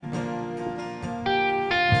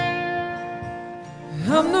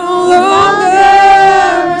I'm no longer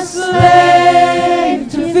a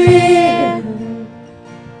slave to fear.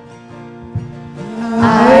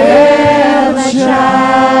 I am a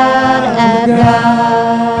child of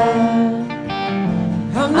God.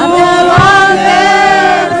 I'm no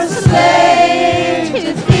longer a slave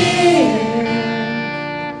to fear.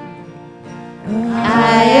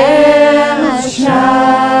 I am a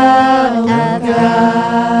child of God.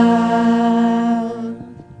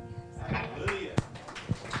 Hallelujah.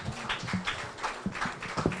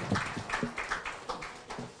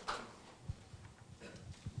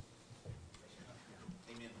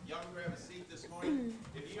 Amen. Y'all can grab a seat this morning.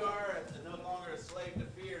 If you are no longer a slave to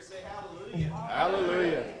fear, say hallelujah.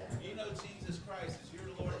 Hallelujah. If you know Jesus Christ as your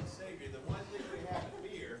Lord and Savior, the one thing we have to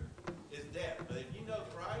fear is death. But if you know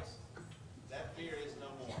Christ, that fear is no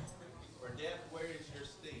more. For death, where is your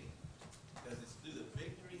sting? Because it's through the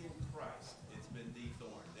victory in Christ it's been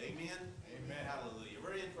dethorned. Amen? Amen. Hallelujah.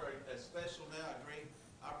 We're in for a special now, a great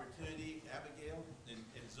opportunity. Abigail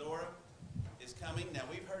and Zora is coming. Now,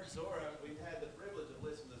 we've heard Zora. We've had the privilege of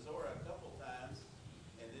listening to Zora a couple times,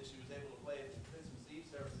 and then she was able to play at the Christmas Eve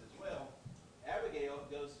service as well. Abigail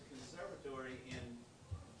goes to conservatory in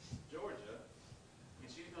Georgia, and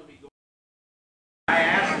she's going to be going. I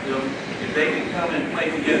asked them if they could come and play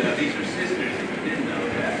together. Now, these are sisters, if you didn't know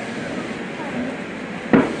that.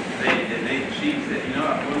 She said, you know,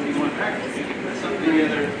 I'm going to be going back. We can put something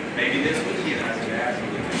together, maybe this weekend. I said,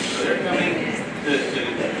 absolutely. So they're coming to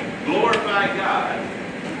glorify God,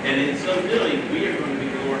 and in so doing, we are going to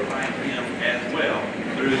be glorifying Him as well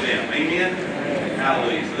through them. Amen?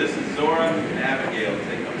 Hallelujah. So this is Zora and Abigail as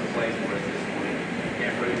they come to play for us this morning.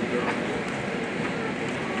 Can't praise the Lord.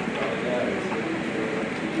 Father God, it's so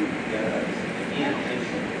good to you, God. Again, thank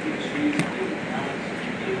you for the trees and the talents that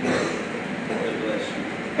you give us. Lord, bless you.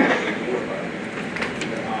 We glorify you.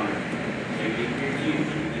 The honor. May we hear you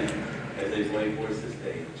through them as they play for us this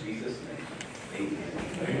day. In Jesus' name,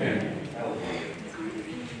 amen. Amen. Hallelujah.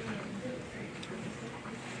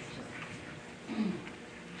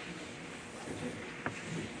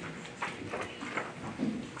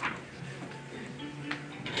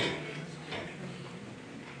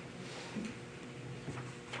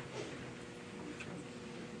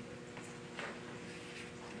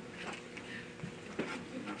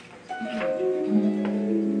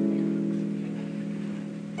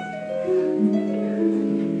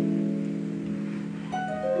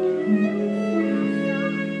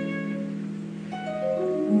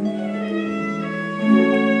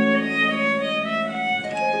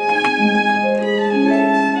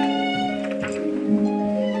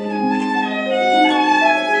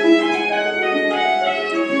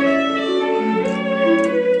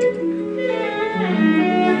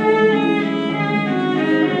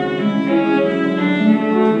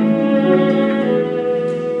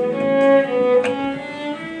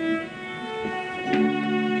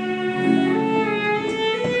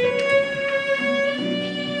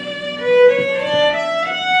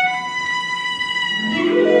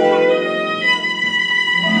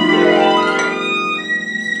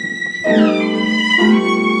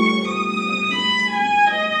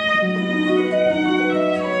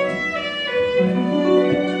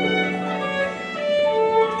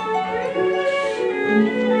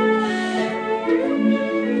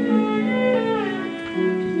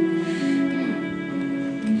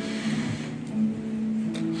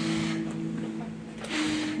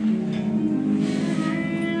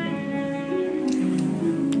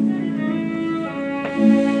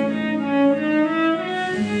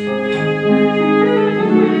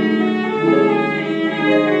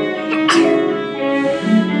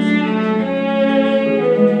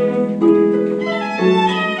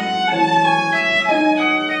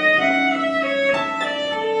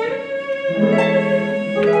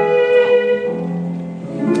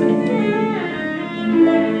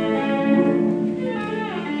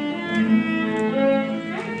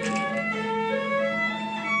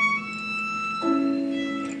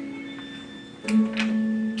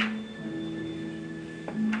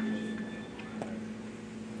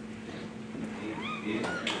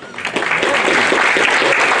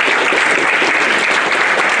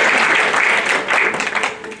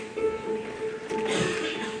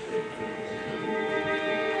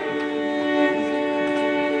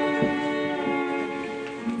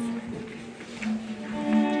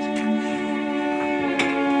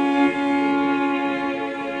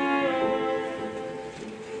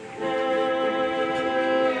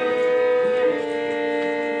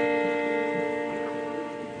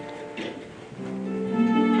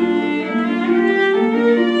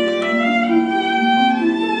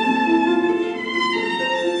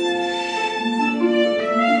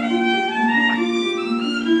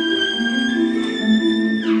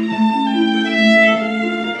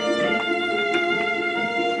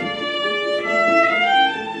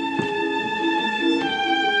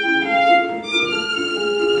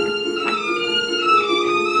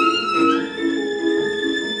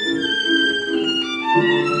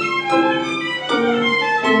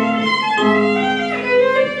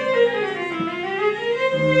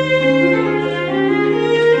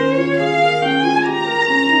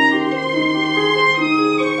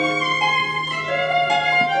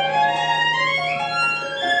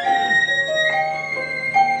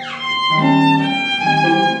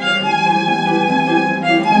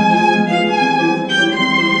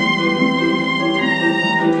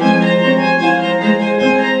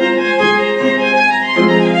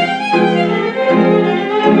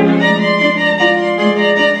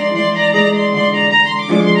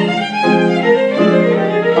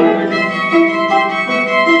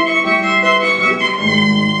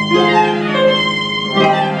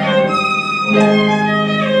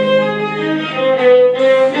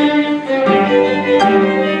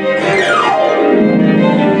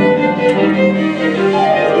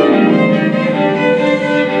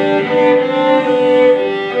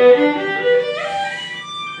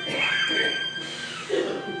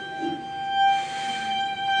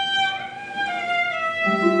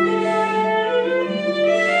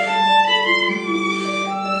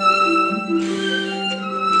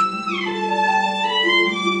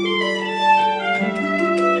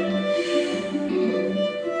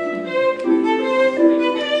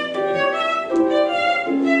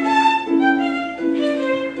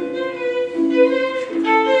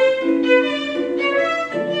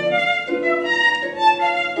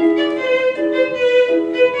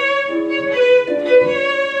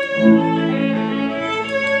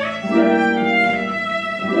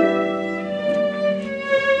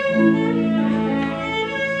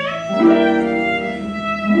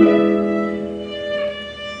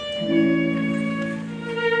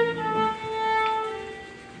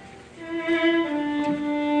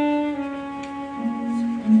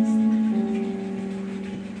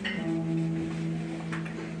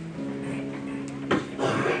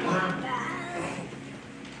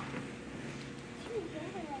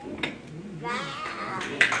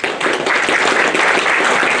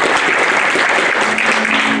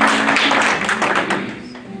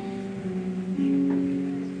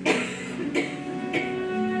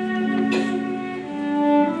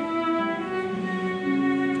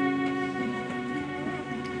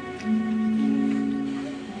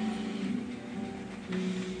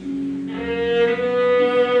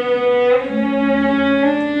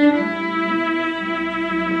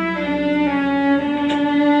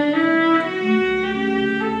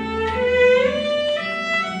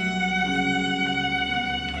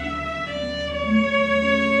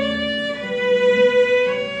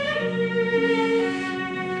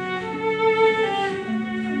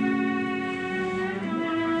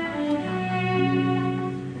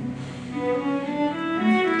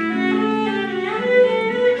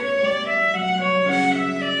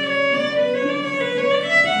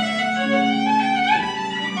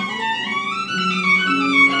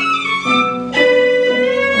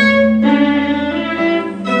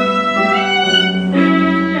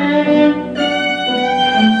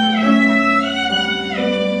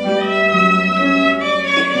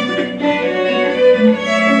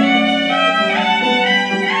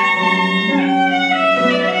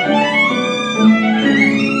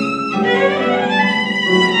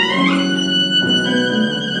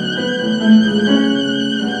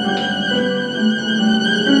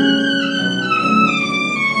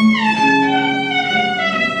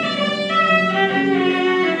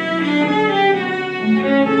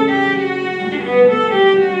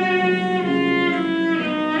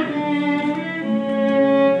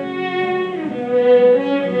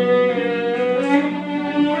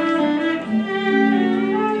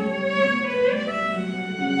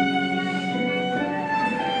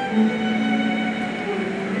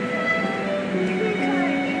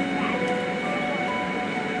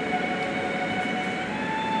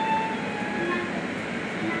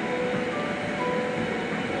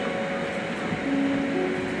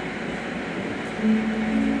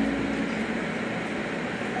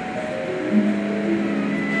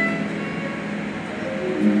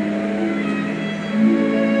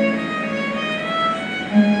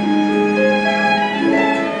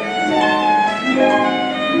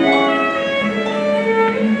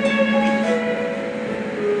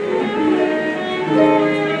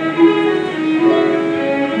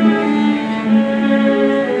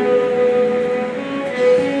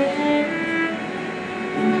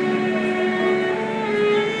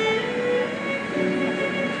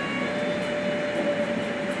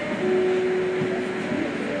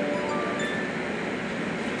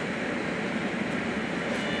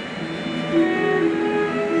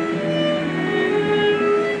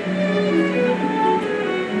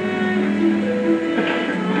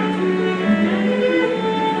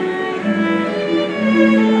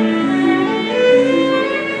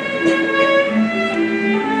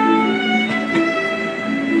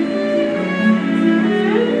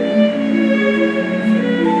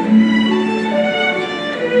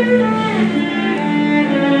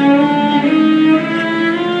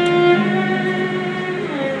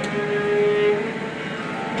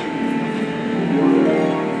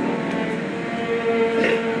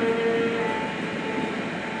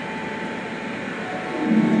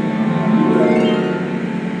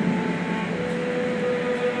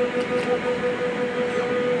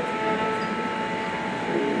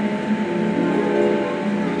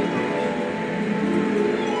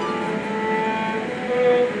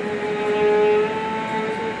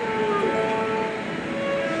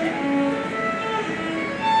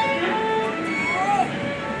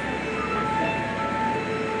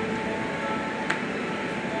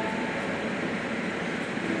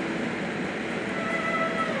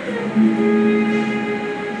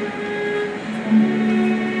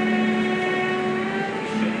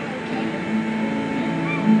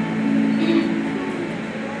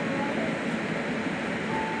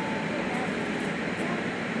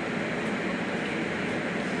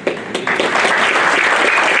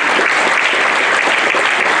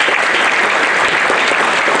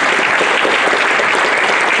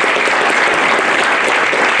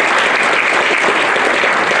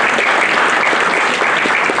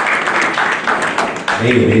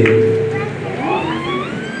 Amen. Yes,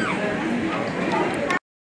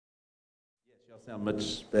 y'all sound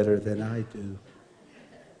much better than I do.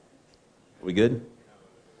 We good?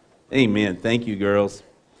 Amen. Thank you, girls.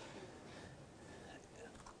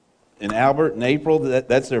 And Albert and April,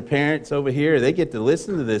 that's their parents over here. They get to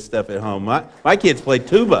listen to this stuff at home. My kids play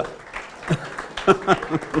tuba.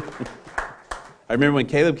 I remember when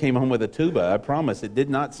Caleb came home with a tuba. I promise it did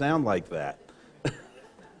not sound like that.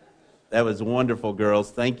 That was wonderful,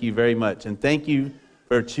 girls. Thank you very much. And thank you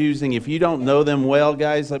for choosing. If you don't know them well,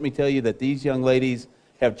 guys, let me tell you that these young ladies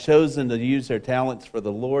have chosen to use their talents for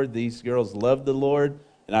the Lord. These girls love the Lord,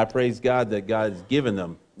 and I praise God that God has given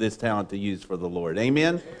them this talent to use for the Lord.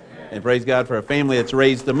 Amen? Amen. And praise God for a family that's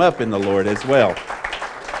raised them up in the Lord as well.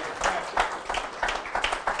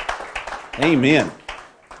 Amen.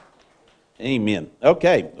 Amen.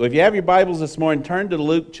 Okay, well, if you have your Bibles this morning, turn to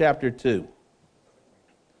Luke chapter 2.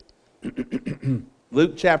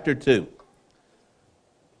 Luke chapter 2.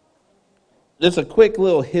 Just a quick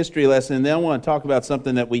little history lesson, and then I want to talk about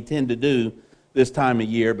something that we tend to do this time of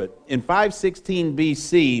year. But in 516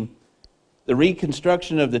 BC, the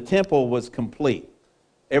reconstruction of the temple was complete.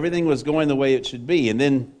 Everything was going the way it should be. And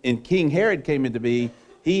then King Herod came into being,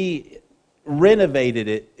 he renovated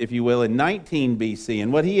it, if you will, in 19 BC.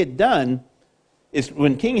 And what he had done is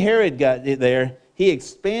when King Herod got there, he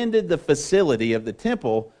expanded the facility of the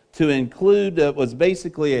temple to include was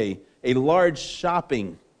basically a large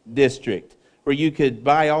shopping district where you could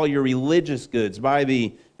buy all your religious goods, buy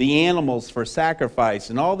the animals for sacrifice.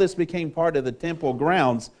 And all this became part of the temple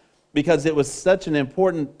grounds because it was such an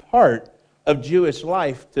important part of Jewish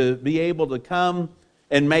life to be able to come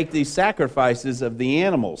and make these sacrifices of the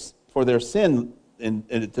animals for their sin and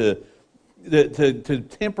to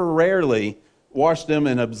temporarily wash them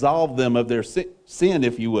and absolve them of their sin,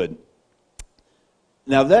 if you would.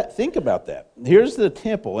 Now think about that. Here's the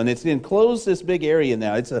temple, and it's enclosed this big area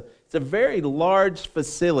now. It's a very large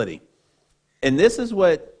facility. And this is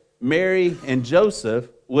what Mary and Joseph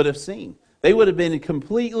would have seen. They would have been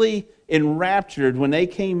completely enraptured when they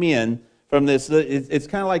came in from this. It's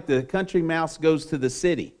kind of like the country mouse goes to the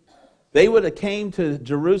city. They would have came to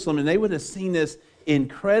Jerusalem, and they would have seen this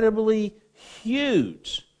incredibly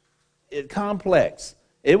huge complex.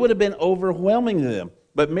 It would have been overwhelming to them.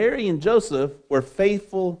 But Mary and Joseph were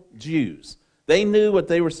faithful Jews. They knew what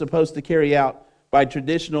they were supposed to carry out by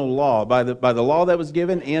traditional law, by the law that was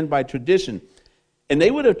given and by tradition. And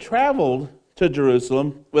they would have traveled to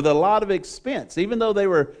Jerusalem with a lot of expense. Even though they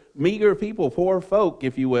were meager people, poor folk,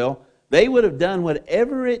 if you will, they would have done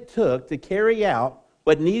whatever it took to carry out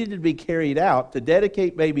what needed to be carried out to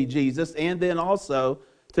dedicate baby Jesus, and then also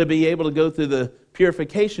to be able to go through the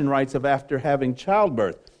purification rites of after having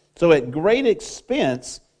childbirth. So at great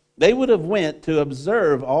expense, they would have went to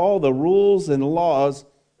observe all the rules and laws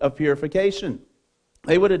of purification.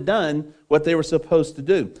 They would have done what they were supposed to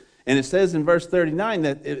do. And it says in verse 39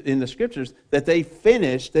 that in the scriptures that they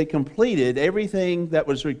completed everything that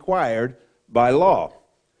was required by law.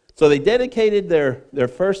 So they dedicated their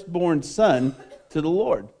firstborn son to the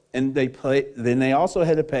Lord. And then they also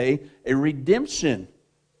had to pay a redemption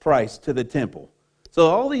price to the temple. So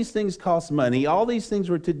all these things cost money. All these things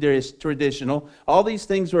were traditional. All these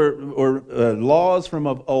things were laws from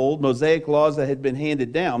of old, Mosaic laws that had been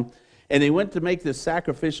handed down. And they went to make this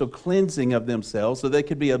sacrificial cleansing of themselves so they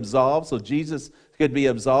could be absolved, so Jesus could be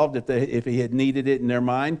absolved if he had needed it in their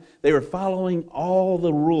mind. They were following all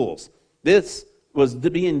the rules. This was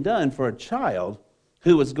being done for a child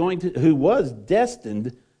who was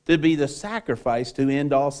destined to be the sacrifice to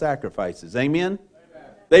end all sacrifices. Amen?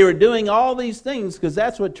 They were doing all these things because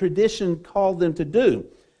that's what tradition called them to do.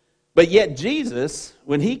 But yet Jesus,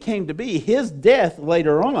 when he came to be, his death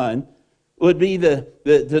later on would be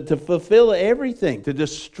to fulfill everything, to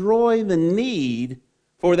destroy the need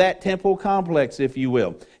for that temple complex, if you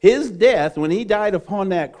will. His death, when he died upon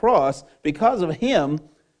that cross, because of him,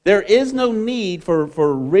 there is no need for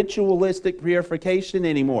ritualistic purification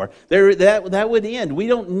anymore. That would end. We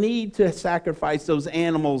don't need to sacrifice those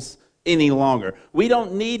animals any longer. We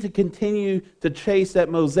don't need to continue to chase that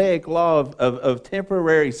Mosaic law of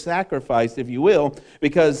temporary sacrifice, if you will,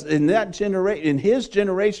 because in his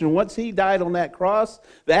generation, once he died on that cross,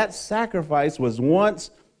 that sacrifice was once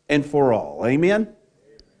and for all. Amen?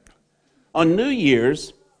 On New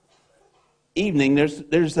Year's evening,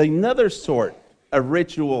 there's another sort of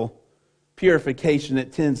ritual purification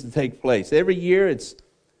that tends to take place. Every year it's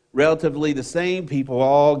relatively the same. People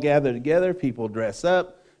all gather together. People dress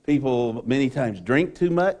up. People many times drink too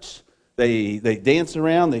much. They dance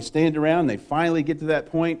around. They stand around. They finally get to that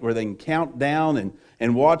point where they can count down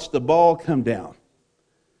and watch the ball come down.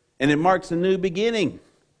 And it marks a new beginning.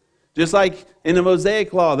 Just like in the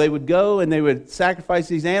Mosaic law, they would go and they would sacrifice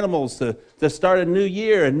these animals to start a new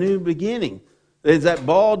year, a new beginning. As that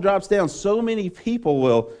ball drops down, so many people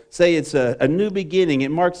will say it's a new beginning. It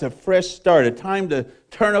marks a fresh start, a time to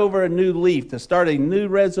turn over a new leaf, to start a new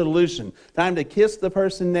resolution, time to kiss the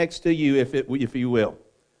person next to you, if you will.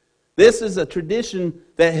 This is a tradition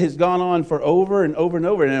that has gone on for over and over and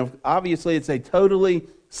over. And obviously, it's a totally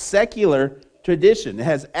secular tradition. It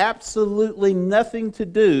has absolutely nothing to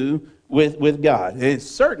do with God. It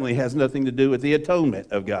certainly has nothing to do with the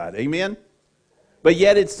atonement of God. Amen? But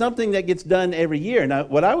yet it's something that gets done every year. Now,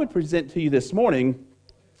 what I would present to you this morning,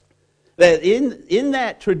 that in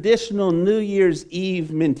that traditional New Year's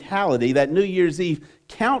Eve mentality, that New Year's Eve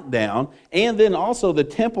countdown, and then also the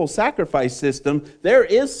temple sacrifice system, there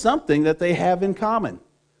is something that they have in common.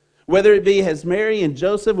 Whether it be as Mary and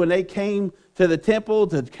Joseph, when they came to the temple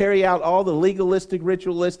to carry out all the legalistic,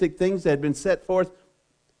 ritualistic things that had been set forth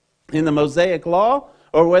in the Mosaic law,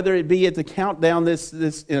 or whether it be at the countdown this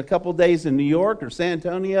in a couple days in New York or San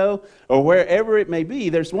Antonio or wherever it may be,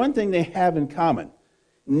 there's one thing they have in common.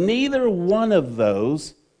 Neither one of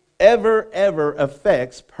those ever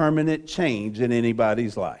affects permanent change in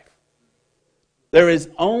anybody's life. There is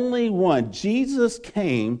only one. Jesus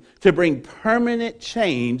came to bring permanent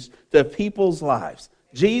change to people's lives.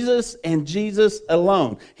 Jesus and Jesus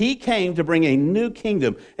alone. He came to bring a new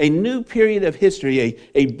kingdom, a new period of history,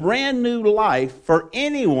 a brand new life for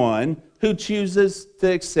anyone who chooses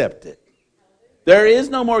to accept it. There is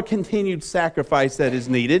no more continued sacrifice that is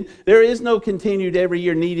needed. There is no continued every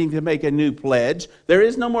year needing to make a new pledge. There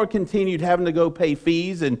is no more continued having to go pay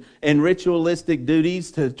fees and ritualistic duties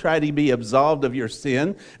to try to be absolved of your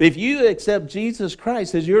sin. If you accept Jesus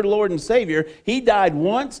Christ as your Lord and Savior, He died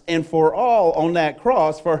once and for all on that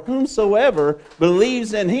cross for whomsoever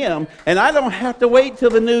believes in Him. And I don't have to wait till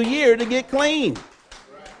the new year to get clean.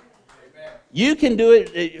 You can do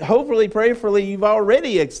it, hopefully, prayerfully, you've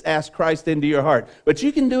already asked Christ into your heart. But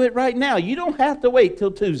you can do it right now. You don't have to wait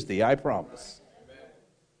till Tuesday, I promise.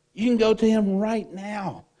 You can go to Him right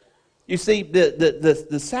now. You see,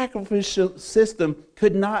 the sacrificial system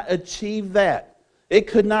could not achieve that. It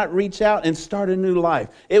could not reach out and start a new life.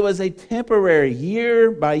 It was a temporary,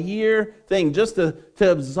 year-by-year thing, just to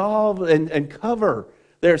absolve and cover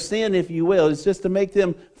their sin, if you will. It's just to make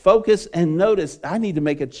them focus and notice, I need to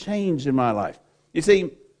make a change in my life. You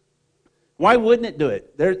see, why wouldn't it do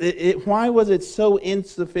it? Why was it so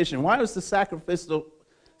insufficient? Why was the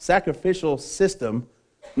sacrificial system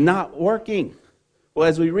not working? Well,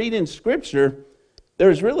 as we read in Scripture,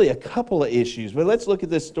 there's really a couple of issues. But let's look at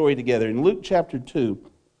this story together. In Luke chapter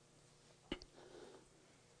 2,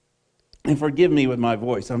 and forgive me with my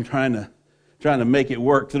voice. I'm trying to make it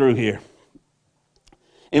work through here.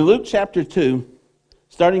 In Luke chapter 2,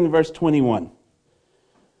 starting in verse 21,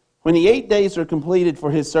 when the 8 days were completed for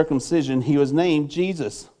his circumcision, he was named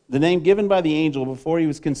Jesus, the name given by the angel before he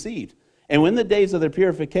was conceived. And when the days of their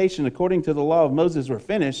purification according to the law of Moses were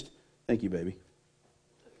finished, thank you, baby.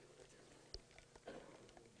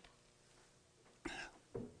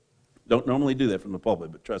 Don't normally do that from the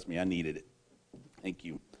pulpit, but trust me, I needed it. Thank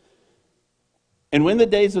you. And when the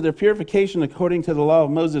days of their purification according to the law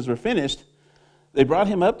of Moses were finished, they brought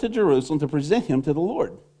him up to Jerusalem to present him to the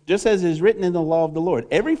Lord. Just as is written in the law of the Lord,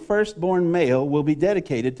 every firstborn male will be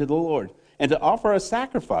dedicated to the Lord, and to offer a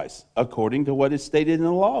sacrifice according to what is stated in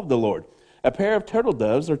the law of the Lord, a pair of turtle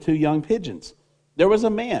doves or 2 young pigeons. There was a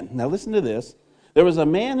man, now listen to this, there was a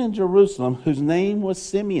man in Jerusalem whose name was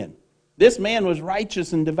Simeon. This man was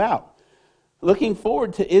righteous and devout, looking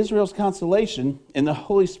forward to Israel's consolation, and the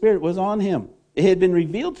Holy Spirit was on him. It had been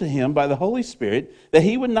revealed to him by the Holy Spirit that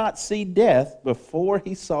he would not see death before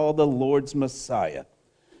he saw the Lord's Messiah.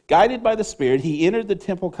 Guided by the Spirit, he entered the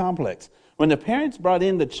temple complex. When the parents brought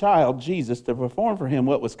in the child, Jesus, to perform for him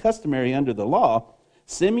what was customary under the law,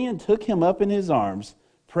 Simeon took him up in his arms,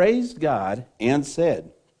 praised God, and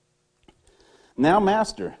said, "Now,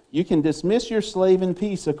 Master, you can dismiss your slave in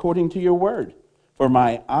peace according to your word. For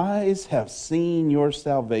my eyes have seen your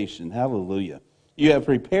salvation." Hallelujah. "You have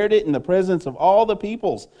prepared it in the presence of all the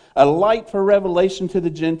peoples, a light for revelation to the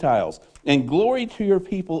Gentiles, and glory to your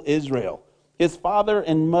people Israel." His father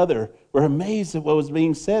and mother were amazed at what was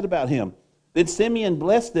being said about him. Then Simeon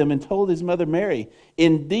blessed them and told his mother Mary,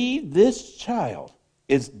 "Indeed, this child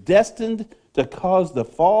is destined to cause the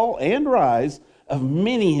fall and rise of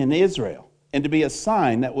many in Israel, and to be a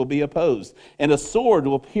sign that will be opposed. And a sword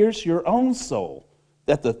will pierce your own soul,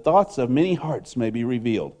 that the thoughts of many hearts may be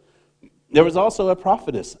revealed." There was also a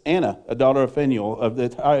prophetess, Anna, a daughter of Phanuel of the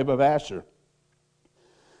tribe of Asher.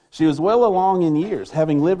 She was well along in years,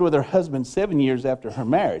 having lived with her husband 7 years after her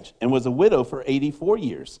marriage, and was a widow for 84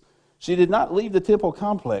 years. She did not leave the temple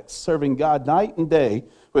complex, serving God night and day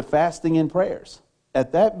with fasting and prayers.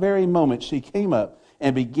 At that very moment she came up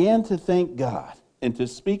and began to thank God and to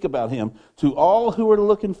speak about him to all who were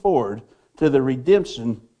looking forward to the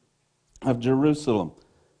redemption of Jerusalem.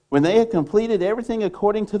 When they had completed everything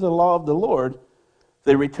according to the law of the Lord,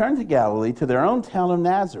 they returned to Galilee, to their own town of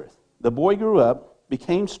Nazareth. The boy grew up,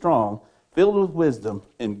 became strong, filled with wisdom,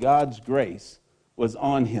 and God's grace was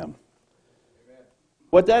on him. Amen.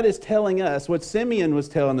 What that is telling us, what Simeon was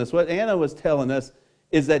telling us, what Anna was telling us,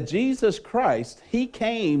 is that Jesus Christ, he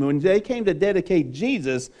came, when they came to dedicate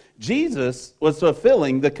Jesus, Jesus was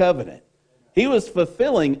fulfilling the covenant. He was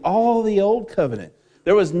fulfilling all the old covenant.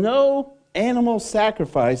 There was no animal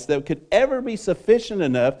sacrifice that could ever be sufficient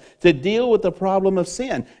enough to deal with the problem of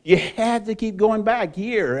sin. You had to keep going back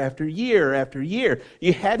year after year after year.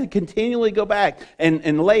 You had to continually go back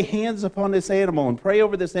and lay hands upon this animal and pray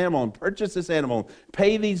over this animal and purchase this animal,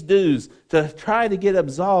 pay these dues to try to get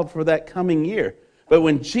absolved for that coming year. But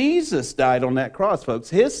when Jesus died on that cross, folks,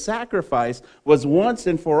 his sacrifice was once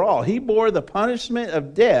and for all. He bore the punishment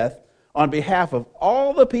of death on behalf of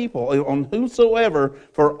all the people, on whomsoever,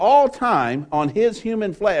 for all time, on his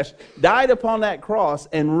human flesh, died upon that cross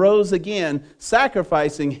and rose again,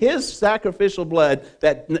 sacrificing his sacrificial blood,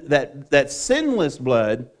 that sinless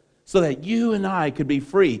blood, so that you and I could be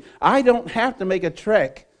free. I don't have to make a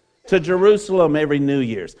trek to Jerusalem every New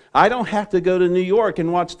Year's. I don't have to go to New York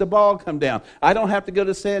and watch the ball come down. I don't have to go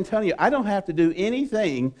to San Antonio. I don't have to do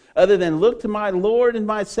anything other than look to my Lord and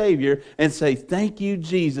my Savior and say, "Thank you,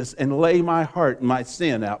 Jesus," and lay my heart and my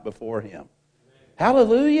sin out before him.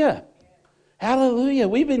 Hallelujah. Hallelujah.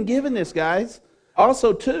 We've been given this, guys.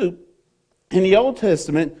 Also, too, in the Old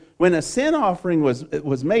Testament, when a sin offering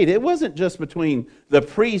was made, it wasn't just between the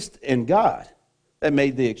priest and God that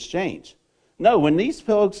made the exchange. No, when these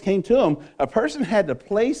folks came to him, a person had to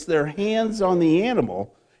place their hands on the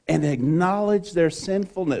animal and acknowledge their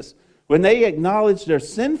sinfulness. When they acknowledged their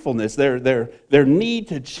sinfulness, their need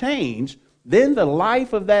to change, then the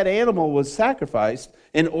life of that animal was sacrificed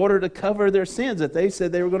in order to cover their sins that they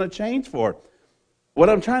said they were going to change for.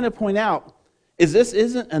 What I'm trying to point out is this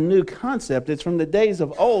isn't a new concept. It's from the days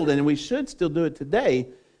of old, and we should still do it today.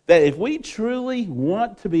 That if we truly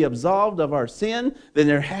want to be absolved of our sin, then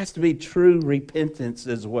there has to be true repentance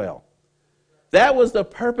as well. That was the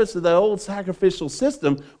purpose of the old sacrificial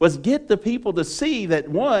system, was get the people to see that,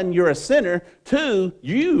 one, you're a sinner, two,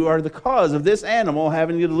 you are the cause of this animal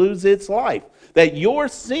having to lose its life. That your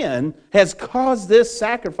sin has caused this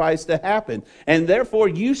sacrifice to happen, and therefore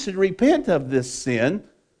you should repent of this sin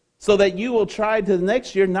so that you will try to the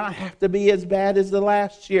next year not have to be as bad as the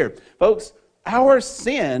last year. Folks, our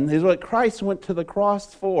sin is what Christ went to the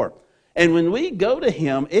cross for. And when we go to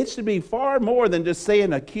him, it should be far more than just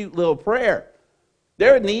saying a cute little prayer.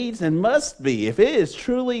 There needs and must be, if it is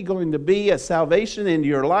truly going to be a salvation into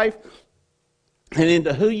your life and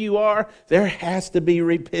into who you are, there has to be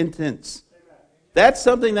repentance. That's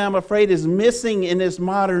something that I'm afraid is missing in this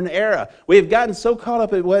modern era. We've gotten so caught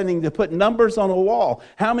up at wanting to put numbers on a wall.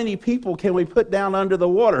 How many people can we put down under the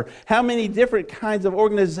water? How many different kinds of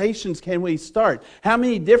organizations can we start? How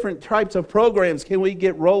many different types of programs can we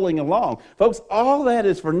get rolling along? Folks, all that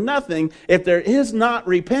is for nothing if there is not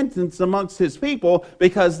repentance amongst his people,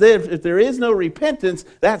 because if there is no repentance,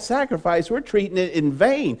 that sacrifice, we're treating it in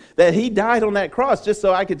vain. That he died on that cross just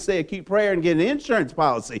so I could say a cute prayer and get an insurance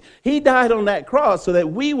policy. He died on that cross so that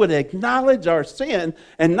we would acknowledge our sin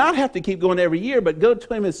and not have to keep going every year, but go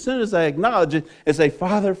to him as soon as I acknowledge it and say,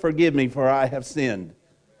 "Father, forgive me, for I have sinned."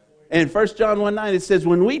 And in 1 John 1:9 it says,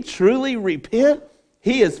 when we truly repent,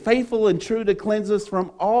 he is faithful and true to cleanse us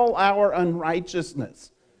from all our unrighteousness.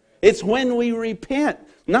 It's when we repent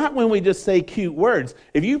Not when we just say cute words.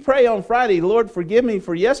 If you pray on Friday, Lord, forgive me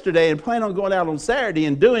for yesterday, and plan on going out on Saturday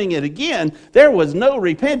and doing it again, there was no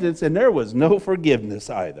repentance and there was no forgiveness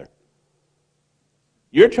either.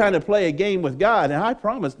 You're trying to play a game with God, and I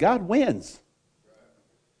promise God wins.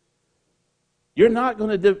 You're not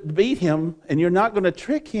going to beat him, and you're not going to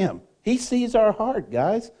trick him. He sees our heart,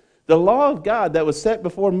 guys. The law of God that was set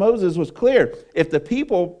before Moses was clear. If the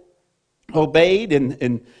people obeyed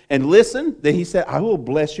and listened, then he said, I will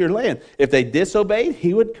bless your land. If they disobeyed,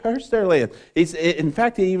 he would curse their land. In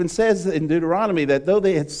fact, he even says in Deuteronomy that though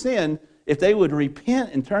they had sinned, if they would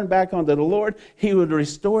repent and turn back unto the Lord, he would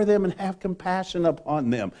restore them and have compassion upon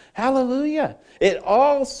them. Hallelujah. It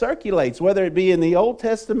all circulates, whether it be in the Old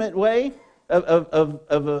Testament way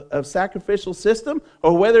of sacrificial system,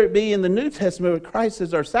 or whether it be in the New Testament with Christ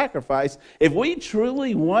as our sacrifice. If we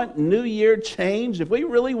truly want New Year change, if we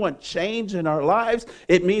really want change in our lives,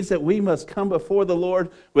 it means that we must come before the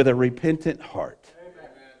Lord with a repentant heart. Amen.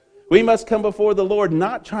 We must come before the Lord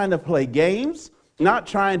not trying to play games, not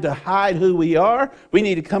trying to hide who we are. We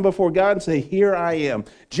need to come before God and say, here I am.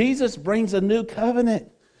 Jesus brings a new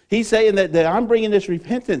covenant. He's saying that I'm bringing this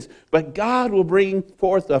repentance, but God will bring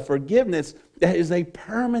forth a forgiveness that is a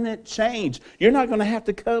permanent change. You're not going to have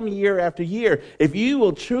to come year after year. If you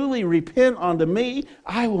will truly repent unto me,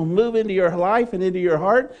 I will move into your life and into your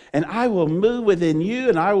heart, and I will move within you,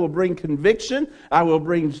 and I will bring conviction. I will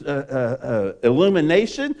bring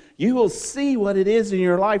illumination. You will see what it is in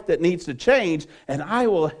your life that needs to change, and I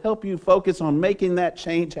will help you focus on making that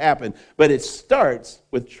change happen. But it starts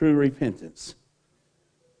with true repentance.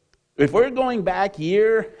 If we're going back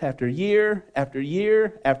year after year after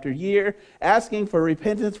year after year, asking for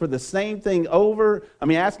repentance for the same thing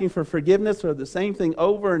asking for forgiveness for the same thing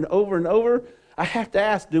over and over and over, I have to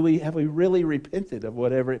ask, have we really repented of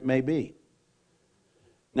whatever it may be?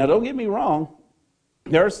 Now, don't get me wrong.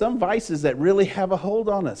 There are some vices that really have a hold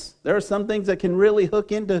on us. There are some things that can really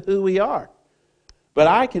hook into who we are. But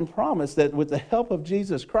I can promise that with the help of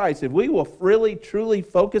Jesus Christ, if we will really, truly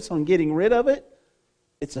focus on getting rid of it,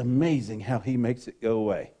 it's amazing how he makes it go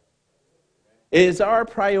away. It is our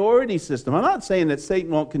priority system. I'm not saying that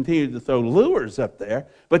Satan won't continue to throw lures up there,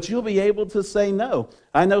 but you'll be able to say no.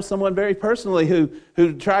 I know someone very personally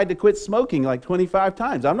who tried to quit smoking like 25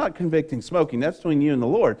 times. I'm not convicting smoking. That's between you and the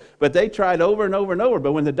Lord. But they tried over and over and over.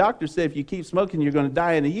 But when the doctor said if you keep smoking, you're going to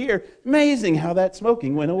die in a year, amazing how that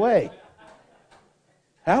smoking went away.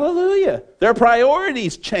 Hallelujah. Their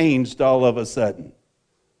priorities changed all of a sudden.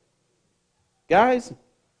 Guys,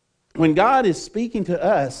 when God is speaking to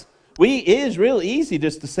us, it is real easy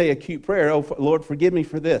just to say a cute prayer. Oh, Lord, forgive me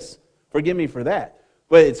for this. Forgive me for that.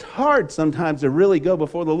 But it's hard sometimes to really go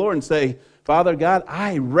before the Lord and say, Father God,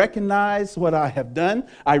 I recognize what I have done.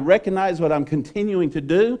 I recognize what I'm continuing to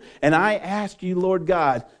do. And I ask you, Lord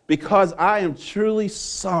God, because I am truly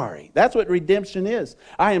sorry. That's what redemption is.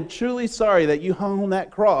 I am truly sorry that you hung on that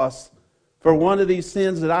cross for one of these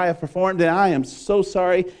sins that I have performed, and I am so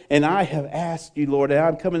sorry, and I have asked you, Lord, and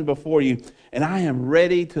I'm coming before you, and I am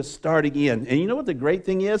ready to start again. And you know what the great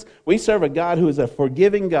thing is? We serve a God who is a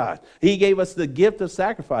forgiving God. He gave us the gift of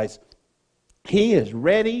sacrifice. He is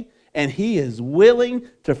ready, and he is willing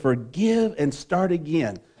to forgive and start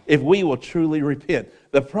again if we will truly repent.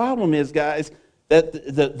 The problem is, guys, that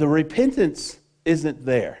the repentance isn't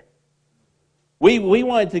there. We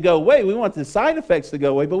want it to go away. We want the side effects to go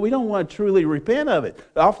away, but we don't want to truly repent of it.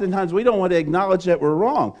 Oftentimes, we don't want to acknowledge that we're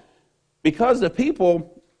wrong. Because the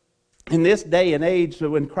people in this day and age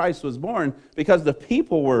when Christ was born, because the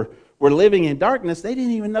people were living in darkness, they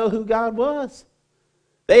didn't even know who God was.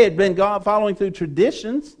 They had been following through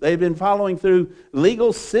traditions. They had been following through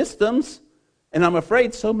legal systems. And I'm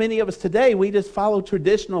afraid so many of us today, we just follow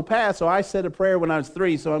traditional paths. So I said a prayer when I was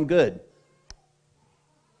 3, so I'm good.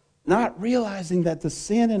 Not realizing that the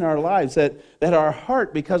sin in our lives, that our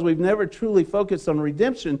heart, because we've never truly focused on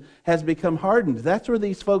redemption, has become hardened. That's where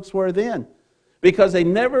these folks were then. Because they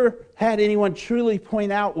never had anyone truly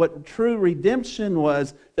point out what true redemption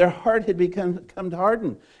was, their heart had become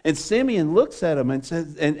hardened. And Simeon looks at them and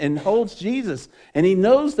says, and holds Jesus, and he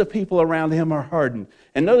knows the people around him are hardened.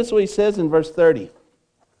 And notice what he says in verse 30.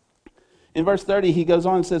 In verse 30, he goes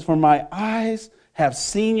on and says, "For my eyes have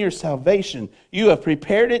seen your salvation. You have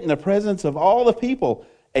prepared it in the presence of all the people,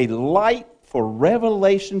 a light for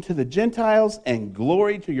revelation to the Gentiles and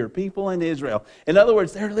glory to your people in Israel." In other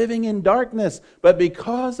words, they're living in darkness, but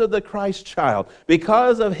because of the Christ child,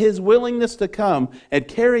 because of his willingness to come and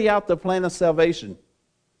carry out the plan of salvation,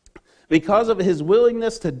 because of his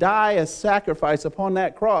willingness to die as sacrifice upon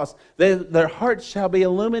that cross, their hearts shall be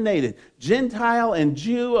illuminated. Gentile and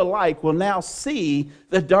Jew alike will now see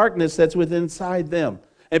the darkness that's within inside them.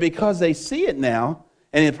 And because they see it now,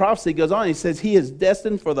 and the prophecy goes on, he says, he is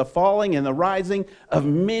destined for the falling and the rising of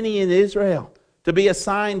many in Israel, to be a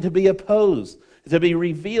sign, to be opposed, to be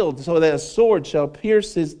revealed, so that a sword shall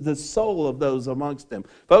pierce the soul of those amongst them.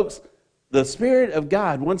 Folks, the Spirit of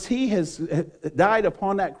God, once he has died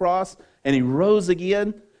upon that cross and he rose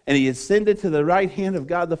again and he ascended to the right hand of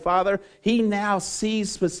God the Father, he now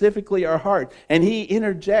sees specifically our heart, and he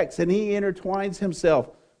interjects and he intertwines himself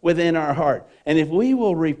within our heart. And if we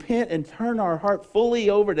will repent and turn our heart fully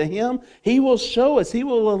over to him, he will show us, he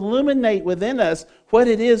will illuminate within us what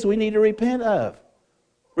it is we need to repent of.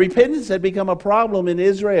 Repentance had become a problem in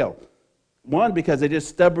Israel. One, because they just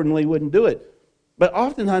stubbornly wouldn't do it. But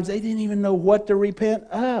oftentimes they didn't even know what to repent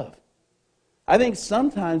of. I think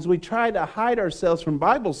sometimes we try to hide ourselves from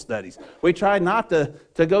Bible studies. We try not to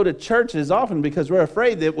go to church as often because we're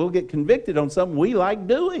afraid that we'll get convicted on something we like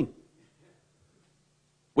doing.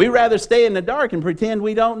 We rather stay in the dark and pretend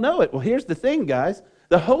we don't know it. Well, here's the thing, guys.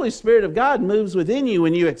 The Holy Spirit of God moves within you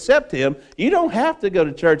when you accept him. You don't have to go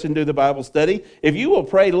to church and do the Bible study. If you will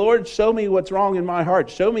pray, Lord, show me what's wrong in my heart.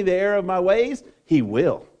 Show me the error of my ways. He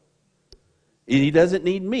will. He doesn't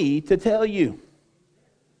need me to tell you.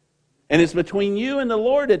 And it's between you and the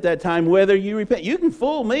Lord at that time whether you repent. You can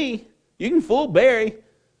fool me. You can fool Barry.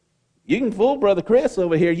 You can fool Brother Chris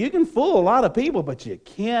over here. You can fool a lot of people, but you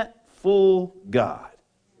can't fool God.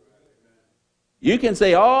 You can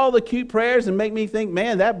say all the cute prayers and make me think,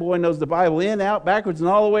 man, that boy knows the Bible in, out, backwards, and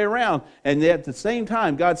all the way around. And at the same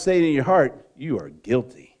time, God's saying in your heart, you are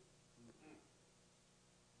guilty.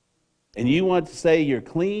 And you want to say you're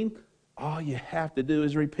clean? All you have to do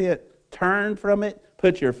is repent. Turn from it.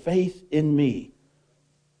 Put your faith in me.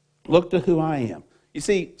 Look to who I am. You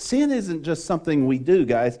see, sin isn't just something we do,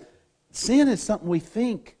 guys. Sin is something we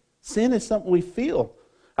think. Sin is something we feel.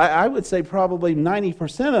 I would say probably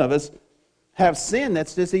 90% of us have sin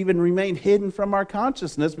that's just even remained hidden from our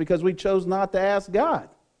consciousness because we chose not to ask God.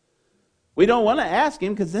 We don't want to ask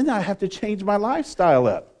him because then I have to change my lifestyle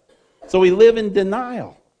up. So we live in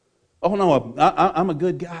denial. Oh no, I'm a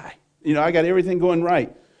good guy. You know, I got everything going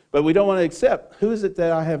right. But we don't want to accept, who is it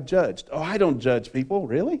that I have judged? Oh, I don't judge people.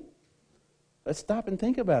 Really? Let's stop and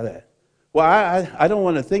think about that. Well, I don't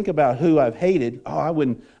want to think about who I've hated.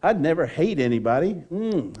 Oh, I'd never hate anybody.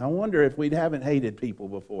 I wonder if we haven't hated people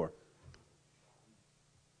before.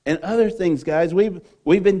 And other things, guys, we've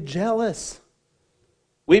been jealous.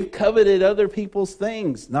 We've coveted other people's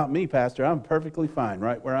things. Not me, Pastor. I'm perfectly fine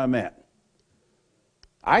right where I'm at.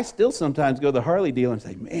 I still sometimes go to the Harley dealer and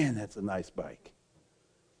say, man, that's a nice bike.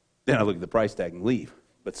 Then I look at the price tag and leave.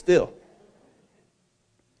 But still,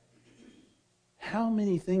 how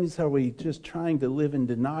many things are we just trying to live in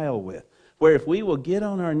denial with? Where if we will get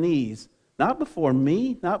on our knees, not before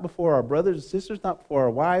me, not before our brothers and sisters, not before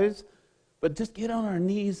our wives, but just get on our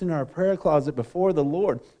knees in our prayer closet before the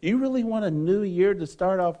Lord. You really want a new year to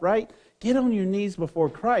start off right? Get on your knees before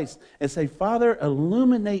Christ and say, Father,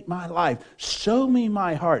 illuminate my life. Show me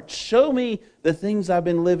my heart. Show me the things I've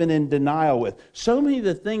been living in denial with. Show me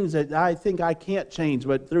the things that I think I can't change,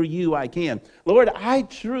 but through you I can. Lord, I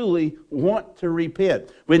truly want to repent.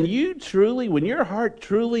 When your heart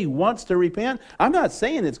truly wants to repent, I'm not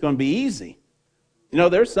saying it's going to be easy. You know,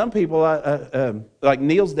 there's some people, like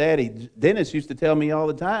Neil's daddy, Dennis, used to tell me all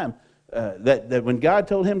the time that when God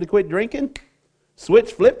told him to quit drinking,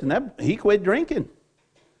 switch flipped and he quit drinking.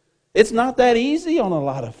 It's not that easy on a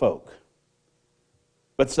lot of folk.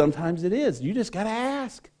 But sometimes it is. You just got to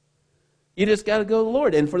ask. You just got to go to the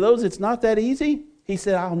Lord. And for those it's not that easy, he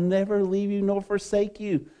said, I'll never leave you nor forsake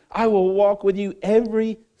you. I will walk with you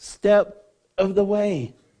every step of the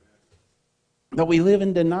way. But we live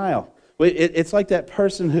in denial. It's like that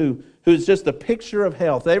person who's just a picture of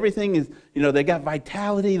health. Everything is, they got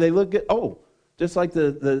vitality. They look good. Oh, just like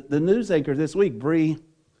the news anchor this week, Bree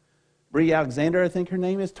Alexander, I think her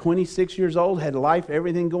name is, 26 years old, had life,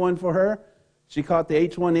 everything going for her. She caught the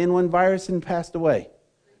H1N1 virus and passed away.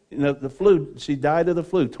 The flu, she died of the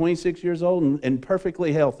flu, 26 years old and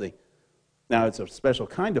perfectly healthy. Now, it's a special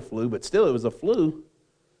kind of flu, but still, it was a flu.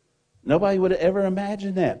 Nobody would have ever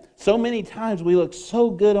imagined that. So many times we look so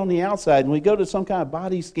good on the outside and we go to some kind of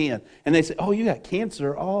body scan and they say, oh, you got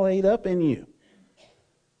cancer all ate up in you.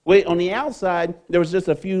 Wait, on the outside, there was just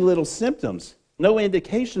a few little symptoms. No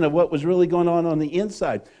indication of what was really going on the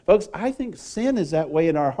inside. Folks, I think sin is that way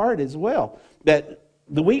in our heart as well. That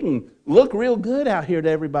we can look real good out here to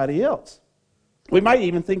everybody else. We might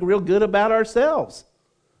even think real good about ourselves.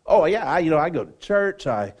 Oh, yeah, I go to church,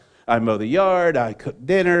 I mow the yard, I cook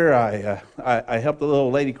dinner, I helped a little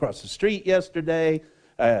lady cross the street yesterday,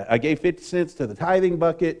 I gave 50 cents to the tithing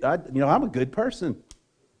bucket. I'm a good person.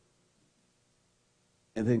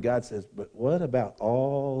 And then God says, but what about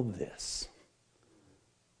all this?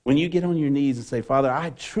 When you get on your knees and say, Father, I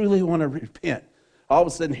truly want to repent, all of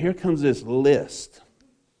a sudden here comes this list.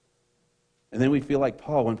 And then we feel like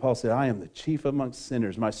Paul, when Paul said, I am the chief amongst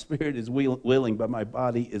sinners. My spirit is willing, but my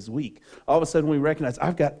body is weak. All of a sudden we recognize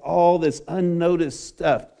I've got all this unnoticed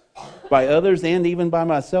stuff by others and even by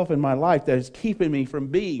myself in my life that is keeping me from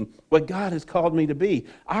being what God has called me to be.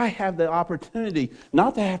 I have the opportunity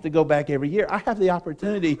not to have to go back every year. I have the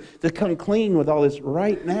opportunity to come clean with all this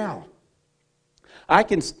right now. I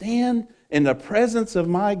can stand in the presence of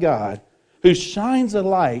my God who shines a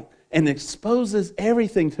light and exposes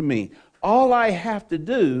everything to me. All I have to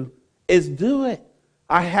do is do it.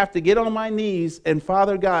 I have to get on my knees and,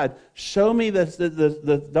 Father God, show me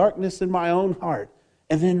the darkness in my own heart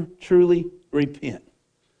and then truly repent.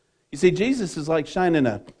 You see, Jesus is like shining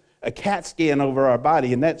a CAT scan over our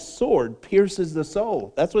body, and that sword pierces the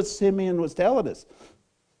soul. That's what Simeon was telling us.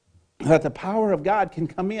 That the power of God can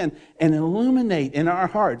come in and illuminate in our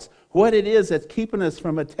hearts what it is that's keeping us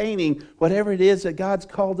from attaining whatever it is that God's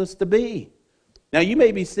called us to be. Now, you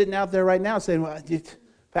may be sitting out there right now saying, well,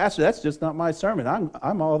 Pastor, that's just not my sermon.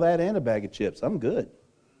 I'm all that and a bag of chips. I'm good.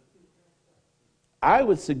 I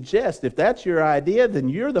would suggest if that's your idea, then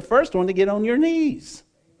you're the first one to get on your knees.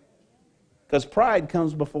 Because pride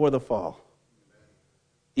comes before the fall.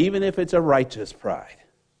 Even if it's a righteous pride.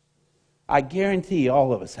 I guarantee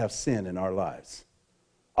all of us have sin in our lives.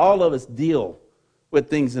 All of us deal with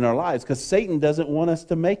things in our lives because Satan doesn't want us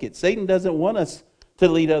to make it. Satan doesn't want us to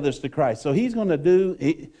lead others to Christ. So he's going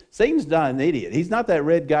to Satan's not an idiot. He's not that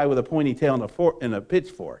red guy with a pointy tail and a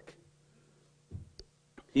pitchfork.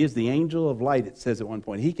 He is the angel of light, it says at one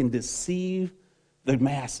point. He can deceive the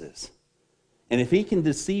masses. And if he can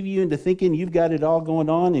deceive you into thinking you've got it all going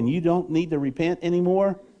on and you don't need to repent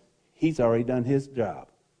anymore, he's already done his job.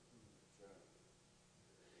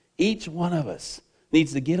 Each one of us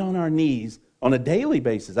needs to get on our knees on a daily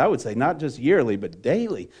basis. I would say not just yearly, but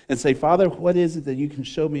daily. And say, Father, what is it that you can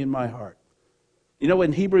show me in my heart? You know,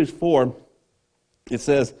 in Hebrews 4, it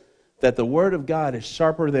says that the word of God is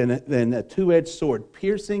sharper than a two-edged sword,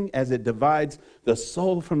 piercing as it divides the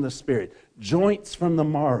soul from the spirit, joints from the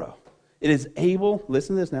marrow. It is able,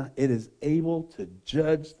 listen to this now, it is able to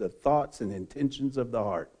judge the thoughts and intentions of the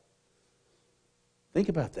heart. Think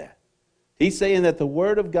about that. He's saying that the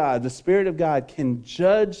Word of God, the Spirit of God, can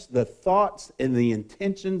judge the thoughts and the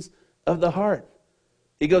intentions of the heart.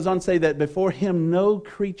 He goes on to say that before Him no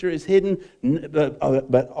creature is hidden,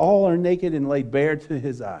 but all are naked and laid bare to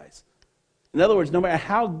His eyes. In other words, no matter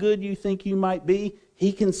how good you think you might be,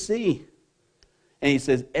 He can see. And He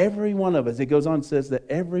says every one of us, it goes on and says that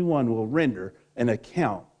everyone will render an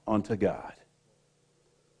account unto God.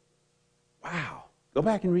 Wow. Go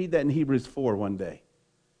back and read that in Hebrews 4 one day.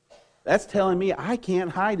 That's telling me I can't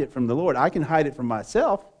hide it from the Lord. I can hide it from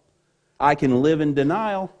myself. I can live in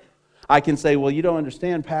denial. I can say, well, you don't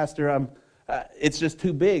understand, Pastor. It's just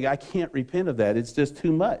too big. I can't repent of that. It's just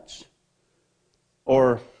too much.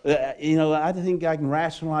 Or, I think I can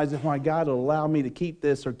rationalize it why God will allow me to keep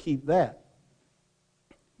this or keep that.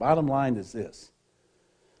 Bottom line is this.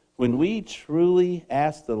 When we truly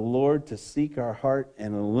ask the Lord to seek our heart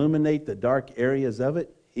and illuminate the dark areas of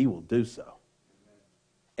it, He will do so.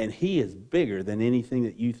 And He is bigger than anything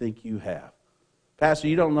that you think you have. Pastor,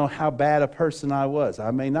 you don't know how bad a person I was.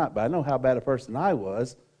 I may not, but I know how bad a person I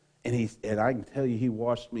was. And I can tell you He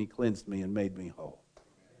washed me, cleansed me, and made me whole.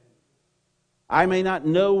 I may not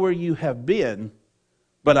know where you have been,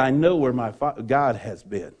 but I know where my God has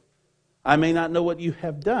been. I may not know what you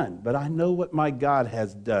have done, but I know what my God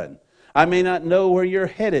has done. I may not know where you're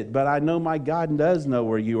headed, but I know my God does know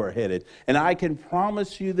where you are headed. And I can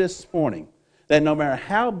promise you this morning, that no matter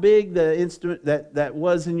how big the instrument that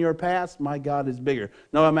was in your past, my God is bigger.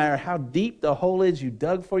 No matter how deep the hole is you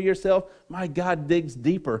dug for yourself, my God digs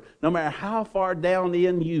deeper. No matter how far down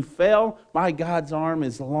in you fell, my God's arm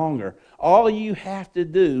is longer. All you have to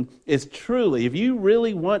do is truly, if you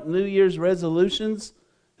really want New Year's resolutions,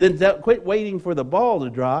 then quit waiting for the ball to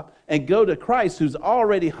drop and go to Christ who's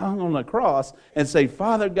already hung on the cross and say,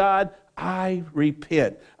 Father God, I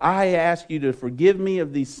repent. I ask you to forgive me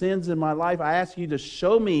of these sins in my life. I ask you to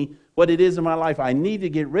show me what it is in my life I need to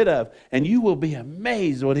get rid of. And you will be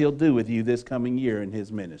amazed what He'll do with you this coming year in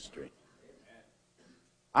His ministry.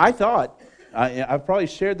 I thought, I've probably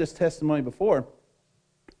shared this testimony before,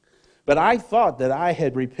 but I thought that I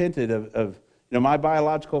had repented of my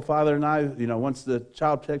biological father and I, once the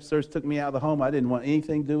child protective service took me out of the home, I didn't want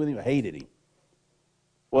anything to do with him. I hated him.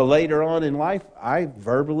 Well, later on in life, I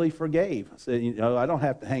verbally forgave. I said, I don't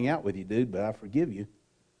have to hang out with you, dude, but I forgive you.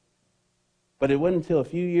 But it wasn't until a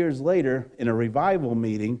few years later in a revival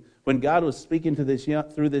meeting when God was speaking to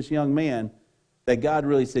through this young man that God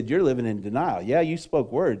really said, you're living in denial. Yeah, you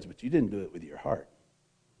spoke words, but you didn't do it with your heart.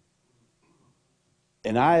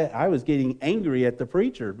 And I was getting angry at the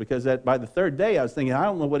preacher because by the third day I was thinking, I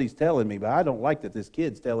don't know what he's telling me, but I don't like that this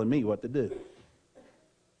kid's telling me what to do.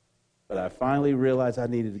 But I finally realized I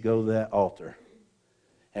needed to go to that altar.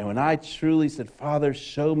 And when I truly said, Father,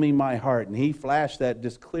 show me my heart, and he flashed that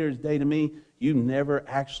just clear as day to me, you never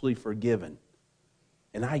actually forgiven.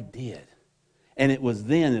 And I did. And it was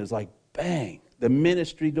like, bang, the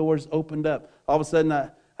ministry doors opened up. All of a sudden,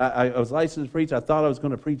 I was licensed to preach. I thought I was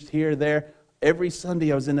going to preach here, there. Every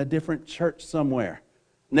Sunday, I was in a different church somewhere.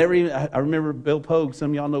 I remember Bill Pogue.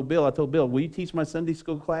 Some of y'all know Bill. I told Bill, will you teach my Sunday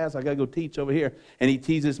school class? I got to go teach over here. And he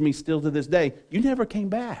teases me still to this day. You never came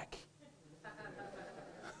back.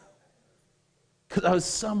 Because I was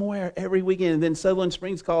somewhere every weekend. And then Sutherland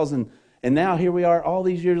Springs calls, and now here we are all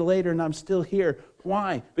these years later, and I'm still here.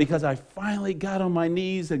 Why? Because I finally got on my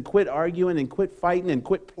knees and quit arguing and quit fighting and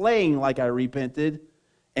quit playing like I repented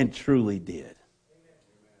and truly did.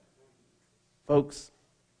 Folks,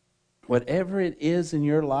 whatever it is in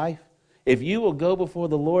your life, if you will go before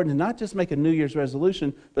the Lord and not just make a New Year's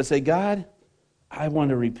resolution, but say, God, I want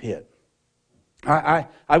to repent. I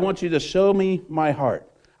want you to show me my heart.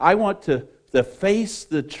 I want to face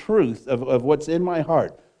the truth of what's in my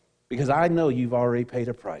heart, because I know you've already paid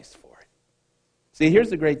a price for it. See, here's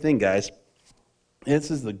the great thing, guys. This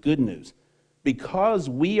is the good news. Because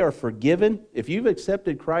we are forgiven, if you've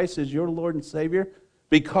accepted Christ as your Lord and Savior,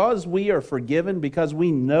 because we are forgiven, because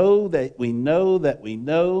we know that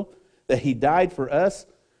He died for us,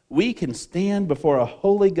 we can stand before a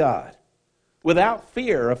holy God without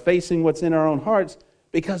fear of facing what's in our own hearts,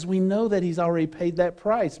 because we know that He's already paid that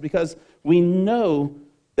price, because we know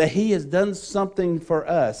that He has done something for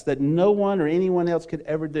us that no one or anyone else could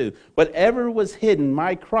ever do. Whatever was hidden,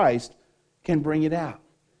 my Christ can bring it out.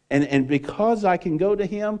 And because I can go to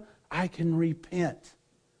Him, I can repent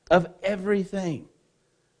of everything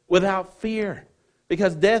without fear,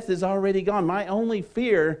 because death is already gone. My only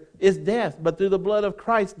fear is death, but through the blood of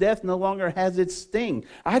Christ, death no longer has its sting.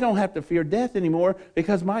 I don't have to fear death anymore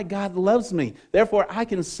because my God loves me. Therefore, I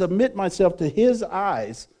can submit myself to His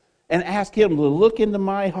eyes and ask Him to look into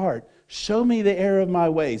my heart, show me the error of my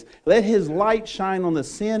ways, let His light shine on the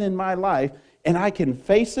sin in my life, and I can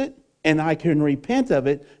face it, and I can repent of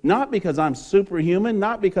it, not because I'm superhuman,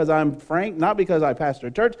 not because I'm Frank, not because I pastor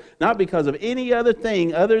a church, not because of any other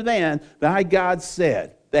thing other than that God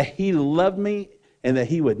said that He loved me and that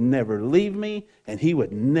He would never leave me and He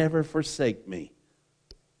would never forsake me.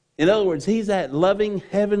 In other words, He's that loving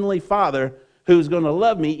Heavenly Father who's going to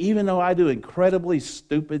love me even though I do incredibly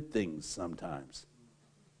stupid things sometimes.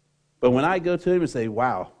 But when I go to Him and say,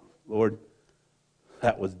 wow, Lord,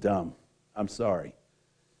 that was dumb. I'm sorry.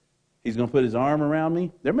 He's going to put His arm around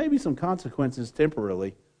me. There may be some consequences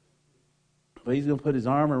temporarily, but He's going to put His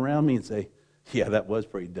arm around me and say, yeah, that was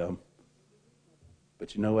pretty dumb.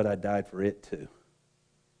 But you know what? I died for it too.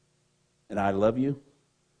 And I love you,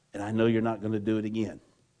 and I know you're not going to do it again.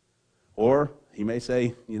 Or He may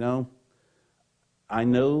say, I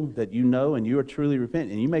know that you know and you are truly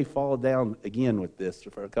repentant. And you may fall down again with this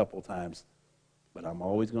for a couple times, but I'm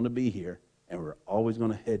always going to be here, and we're always going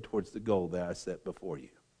to head towards the goal that I set before you.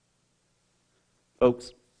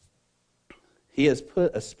 Folks, He has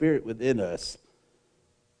put a spirit within us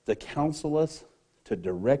to counsel us, to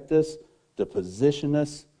direct us, to position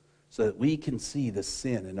us so that we can see the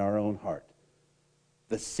sin in our own heart.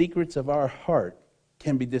 The secrets of our heart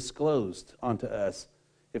can be disclosed unto us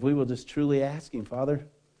if we will just truly ask Him, Father,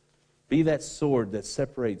 be that sword that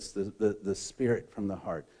separates the spirit from the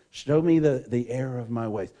heart. Show me the error of my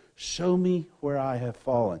ways. Show me where I have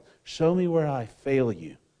fallen. Show me where I fail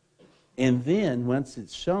you. And then, once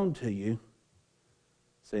it's shown to you,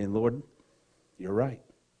 saying, Lord, you're right.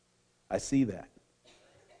 I see that.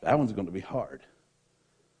 That one's going to be hard.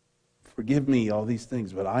 Forgive me all these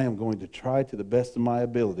things, but I am going to try to the best of my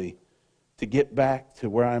ability to get back to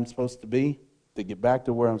where I'm supposed to be, to get back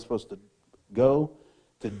to where I'm supposed to go,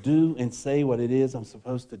 to do and say what it is I'm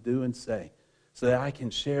supposed to do and say, so that I can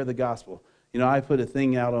share the gospel. I put a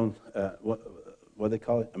thing out on, what they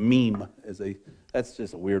call it? A meme. That's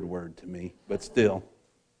just a weird word to me, but still.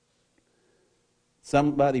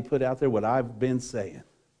 Somebody put out there what I've been saying,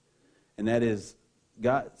 and that is,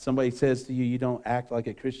 God. Somebody says to you, you don't act like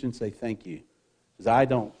a Christian, say thank you. Because I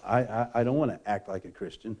don't want to act like a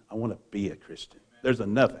Christian. I want to be a Christian. There's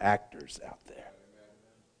enough actors out there.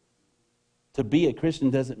 To be a Christian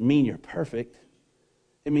doesn't mean you're perfect.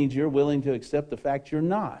 It means you're willing to accept the fact you're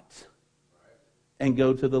not. and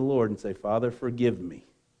go to the Lord and say, Father, forgive me.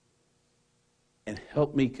 And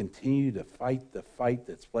help me continue to fight the fight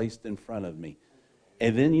that's placed in front of me.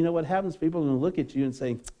 And then you know what happens? People are going to look at you and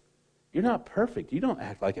say, you're not perfect. You don't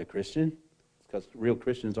act like a Christian. It's because real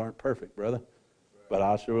Christians aren't perfect, brother. But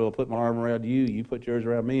I sure will put my arm around you. You put yours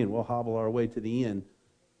around me, and we'll hobble our way to the end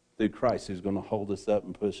through Christ, who's going to hold us up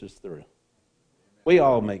and push us through. We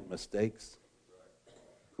all make mistakes.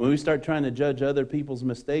 When we start trying to judge other people's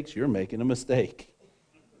mistakes, you're making a mistake.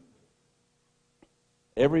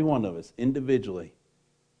 Every one of us individually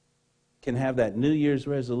can have that New Year's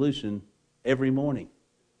resolution every morning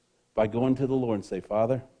by going to the Lord and say,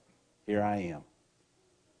 Father, here I am.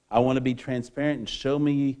 I want to be transparent and show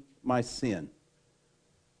me my sin.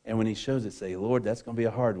 And when he shows it, say, Lord, that's going to be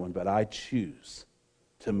a hard one, but I choose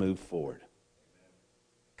to move forward.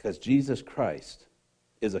 Because Jesus Christ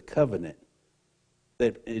is a covenant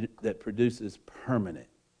that produces permanent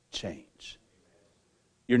change.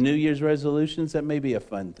 Your New Year's resolutions, that may be a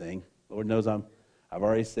fun thing. Lord knows I've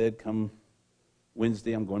already said come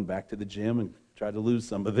Wednesday I'm going back to the gym and try to lose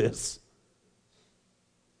some of this.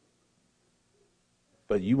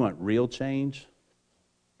 But you want real change?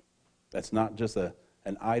 That's not just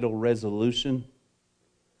an idle resolution.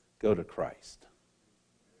 Go to Christ.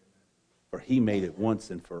 For he made it once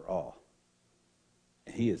and for all.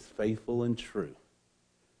 And he is faithful and true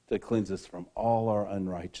to cleanse us from all our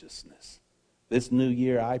unrighteousness. This new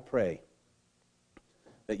year, I pray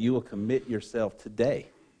that you will commit yourself today,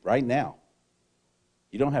 right now.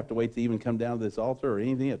 You don't have to wait to even come down to this altar or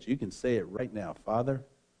anything else. You can say it right now. Father,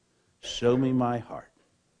 show me my heart.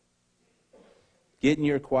 Get in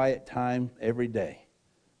your quiet time every day.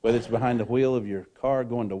 Whether it's behind the wheel of your car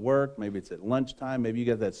going to work, maybe it's at lunchtime, maybe you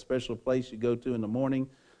got that special place you go to in the morning.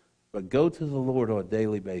 But go to the Lord on a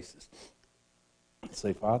daily basis.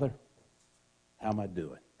 Say, Father, how am I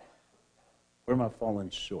doing? Where am I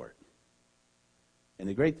falling short? And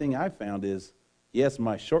the great thing I found is, yes,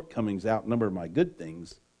 my shortcomings outnumber my good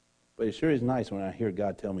things, but it sure is nice when I hear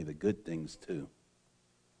God tell me the good things too.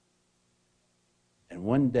 And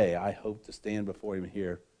one day I hope to stand before him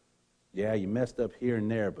here. Yeah, you messed up here and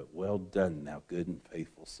there, but well done, thou good and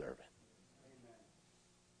faithful servant. Amen.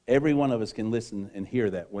 Every one of us can listen and hear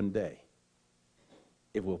that one day,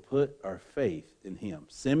 if we'll put our faith in him.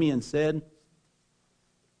 Simeon said,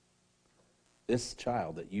 this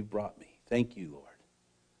child that you brought me, thank you, Lord.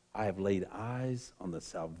 I have laid eyes on the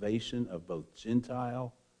salvation of both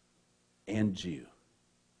Gentile and Jew.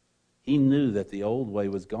 He knew that the old way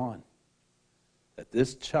was gone, that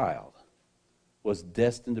this child was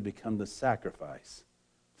destined to become the sacrifice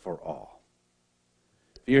for all.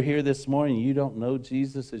 If you're here this morning and you don't know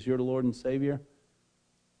Jesus as your Lord and Savior,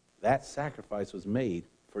 that sacrifice was made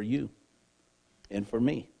for you and for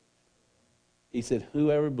me. He said,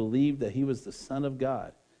 whoever believed that he was the Son of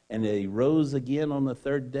God and that he rose again on the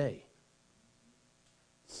third day,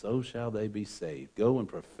 so shall they be saved. Go and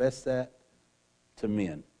profess that to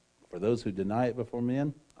men. For those who deny it before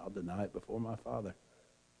men, I'll deny it before my Father.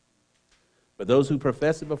 But those who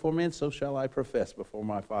profess it before men, so shall I profess before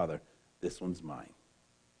my Father. This one's mine.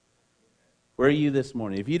 Where are you this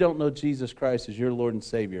morning? If you don't know Jesus Christ as your Lord and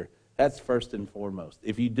Savior, that's first and foremost.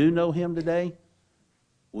 If you do know him today,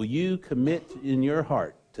 will you commit in your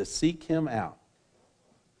heart to seek him out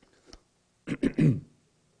and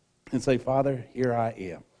say, Father, here I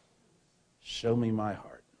am. Show me my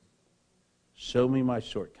heart. Show me my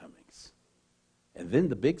shortcomings. And then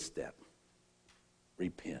the big step,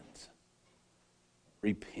 repent.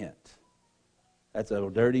 Repent. That's a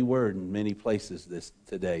dirty word in many places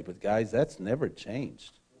today, but guys, that's never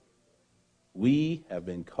changed. We have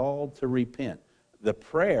been called to repent. The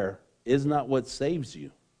prayer is not what saves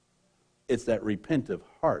you. It's that repentive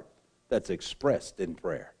heart that's expressed in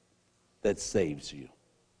prayer that saves you.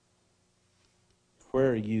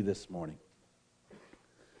 Where are you this morning?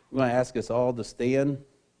 I'm going to ask us all to stand.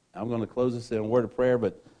 I'm going to close this in a word of prayer,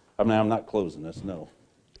 but I'm not closing this, no.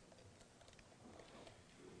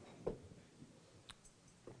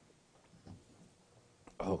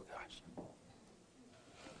 Oh, gosh.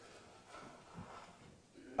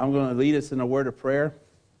 I'm going to lead us in a word of prayer.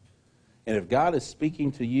 And if God is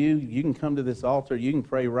speaking to you, you can come to this altar. You can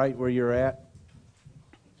pray right where you're at.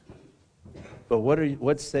 But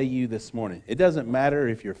what say you this morning? It doesn't matter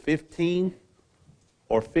if you're 15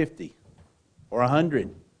 or 50 or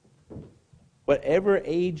 100. Whatever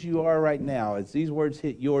age you are right now, as these words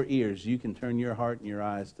hit your ears, you can turn your heart and your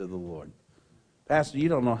eyes to the Lord. Pastor, you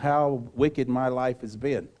don't know how wicked my life has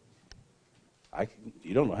been.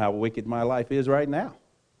 You don't know how wicked my life is right now.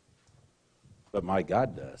 But my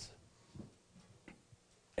God does.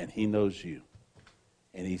 And he knows you.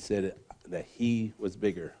 And he said, that he was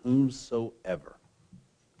bigger. Whomsoever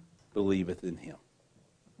believeth in him.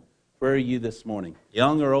 Where are you this morning?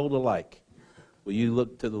 Young or old alike? Will you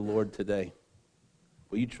look to the Lord today?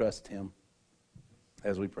 Will you trust him?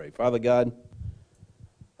 As we pray. Father God,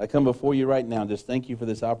 I come before you right now. Just thank you for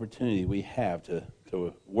this opportunity we have to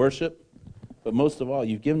worship. But most of all,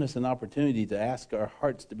 you've given us an opportunity to ask our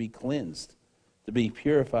hearts to be cleansed, to be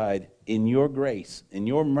purified in your grace, in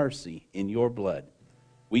your mercy, in your blood.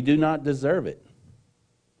 We do not deserve it,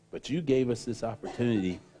 but you gave us this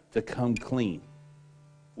opportunity to come clean.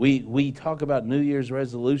 We talk about New Year's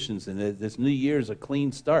resolutions, and that this New Year is a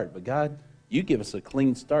clean start. But God, you give us a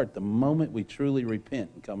clean start the moment we truly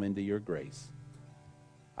repent and come into your grace.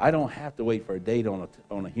 I don't have to wait for a date on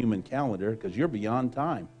a human calendar, because you're beyond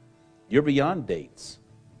time. You're beyond dates.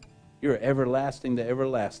 You're everlasting to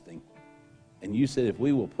everlasting. And you said if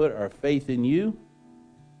we will put our faith in you,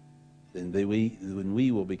 then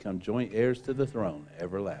we will become joint heirs to the throne,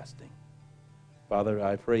 everlasting. Father,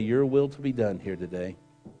 I pray your will to be done here today.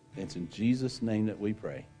 It's in Jesus' name that we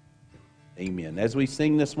pray. Amen. As we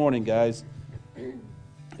sing this morning, guys,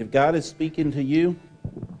 if God is speaking to you,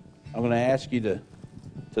 I'm going to ask you to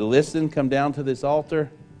listen, come down to this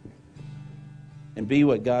altar, and be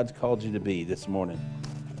what God's called you to be this morning.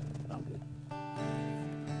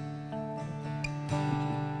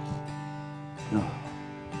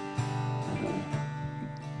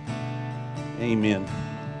 Amen.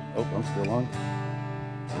 Oh, I'm still on.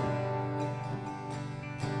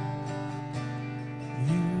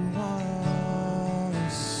 You are the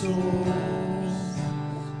source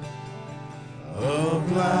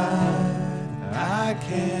of light. I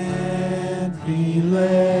can't be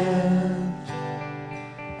left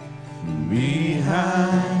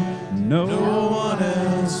behind. No one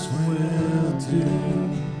else will do.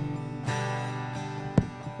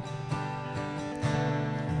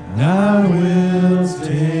 I will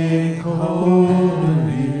take hold of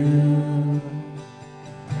you.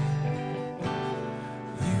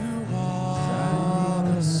 You are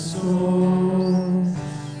the source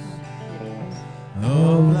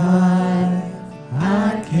of life.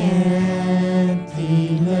 I can't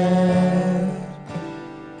be left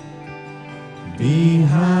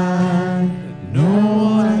behind. No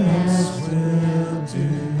one else will do.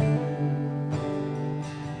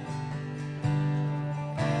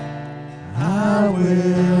 I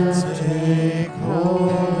will take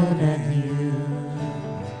hold of you,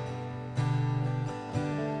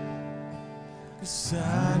 'cause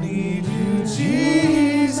I need you,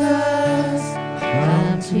 Jesus.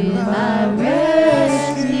 Come to my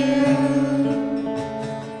rescue.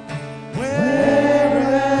 Where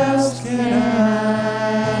else can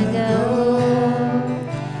I go?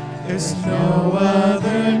 There's no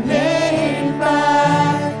other name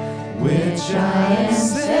by which I am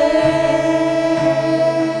saved.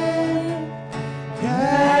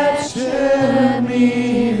 Capture me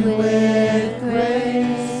with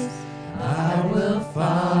grace, I will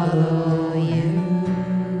follow you.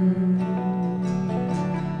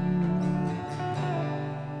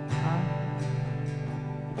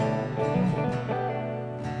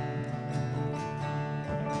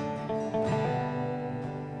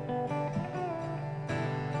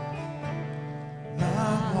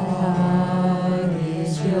 My heart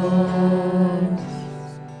is yours.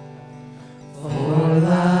 For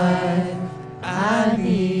life, I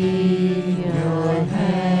need your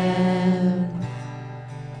hand.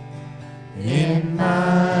 In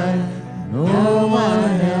mine, no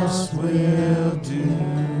one else will do.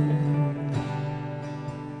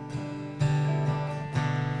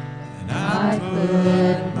 And I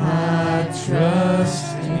put my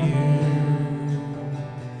trust in you.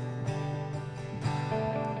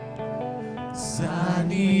 'Cause I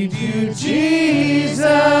need you, Jesus.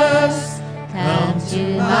 Come to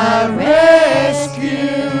my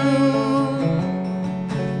rescue.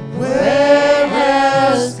 Where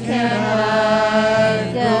else can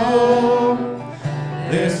I go?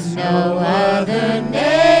 There's no other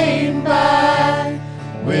name by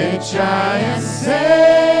which I am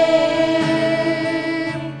saved.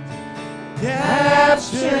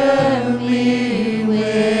 Capture me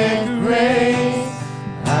with grace.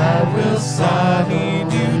 I will. I need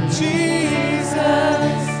you, Jesus.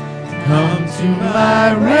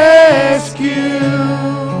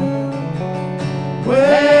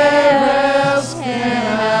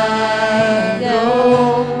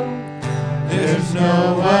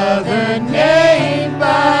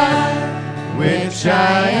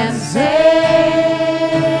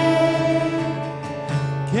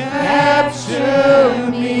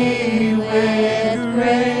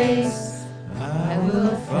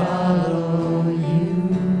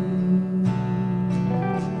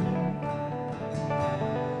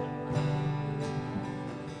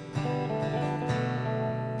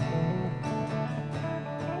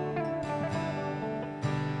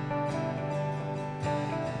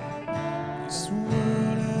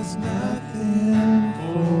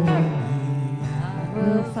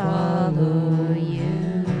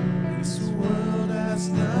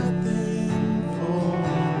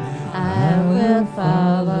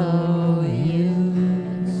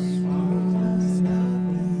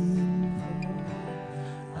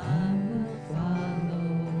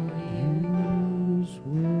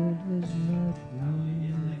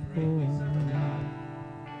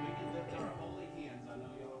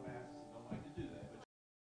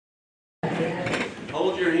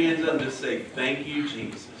 say, thank you,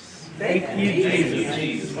 Jesus. Thank you, Thank you, Jesus.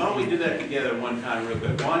 Jesus. Why don't we do that together one time real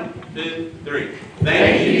quick? 1, 2, 3.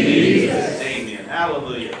 Thank you, Jesus. Amen.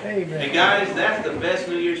 Hallelujah. Amen. And guys, that's the best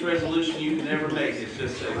New Year's resolution you can ever make. It's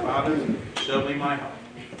just say, Father, show me my heart.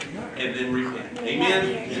 And then repent. Amen?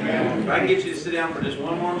 If I can get you to sit down for just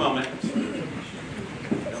one more moment.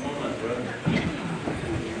 Come on up, brother.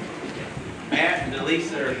 Matt and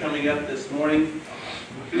Elisa are coming up this morning.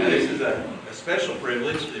 Now, this is a special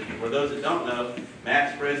privilege. For those that don't know,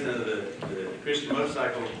 Matt's president of the Christian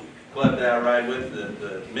Motorcycle Club that I ride with,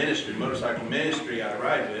 the ministry, motorcycle ministry I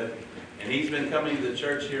ride with, and he's been coming to the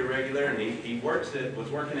church here regular, and he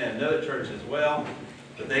was working at another church as well.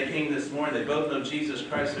 But they came this morning. They both know Jesus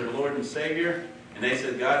Christ, their Lord and Savior, and they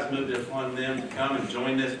said God's moved upon them to come and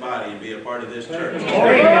join this body and be a part of this church.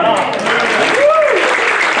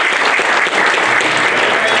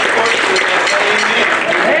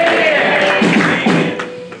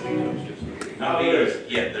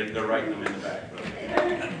 They're writing them in the back, brother.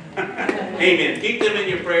 Amen. Keep them in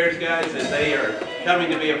your prayers, guys, as they are coming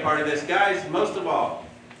to be a part of this. Guys, most of all,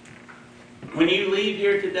 when you leave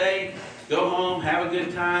here today, go home, have a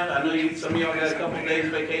good time. I know some of y'all got a couple of days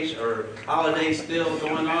vacation or holidays still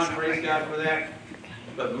going on. Praise God for that.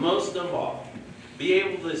 But most of all, be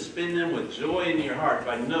able to spend them with joy in your heart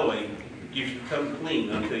by knowing you've come clean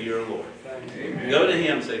unto your Lord. Amen. Go to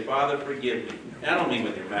Him and say, Father, forgive me. And I don't mean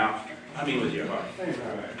with your mouth. I mean with your heart.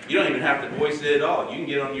 You don't even have to voice it at all. You can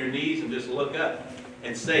get on your knees and just look up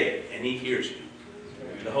and say it, and He hears you.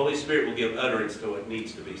 The Holy Spirit will give utterance to what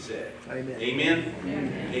needs to be said. Amen. Amen?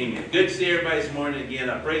 Amen. Amen. Good to see everybody this morning again.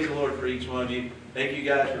 I praise the Lord for each one of you. Thank you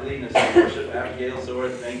guys for leading us in worship. Abigail, Zora,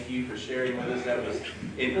 thank you for sharing with us. That was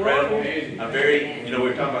incredible. I'm very, we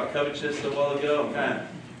were talking about covetousness a while ago. I'm kind of,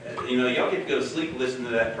 y'all get to go to sleep listening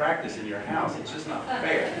to that practice in your house. It's just not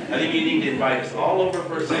fair. I think you need to invite us all over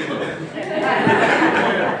for a single.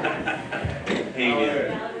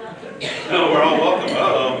 Amen. Oh, we're all welcome.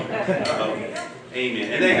 Uh-oh. Uh-oh.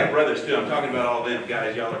 Amen. And they have brothers too. I'm talking about all of them.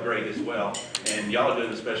 Guys, y'all are great as well. And y'all are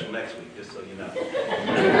doing the special next week, just so you know. Amen.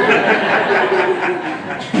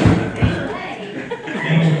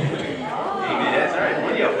 That's all right.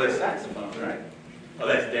 One of y'all plays saxophone, right? Oh,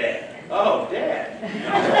 that's Dad. Oh, Dad.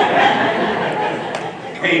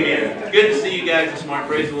 Amen. Good to see you guys this morning.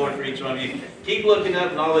 Praise the Lord for each one of you. Keep looking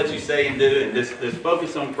up and all that you say and do, and just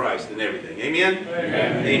focus on Christ and everything. Amen?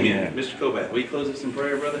 Amen. Amen. Mr. Kovac, will you close us in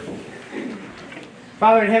prayer, brother?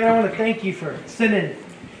 Father in heaven, I want to thank you for sending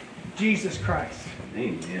Jesus Christ.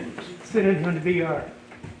 Amen. Sending Him to be our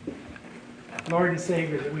Lord and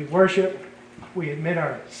Savior that we worship, we admit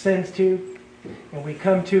our sins to, and we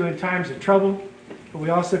come to in times of trouble, but we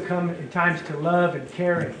also come in times to love and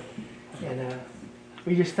care, and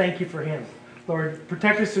we just thank you for Him. Lord,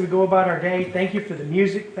 protect us as we go about our day. Thank you for the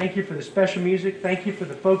music. Thank you for the special music. Thank you for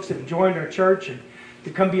the folks that have joined our church and to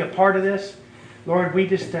come be a part of this. Lord, we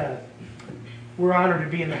just... we're honored to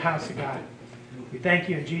be in the house of God. We thank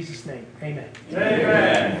you in Jesus' name. Amen.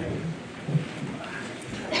 Amen.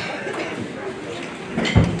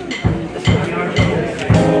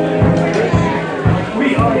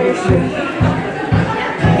 We are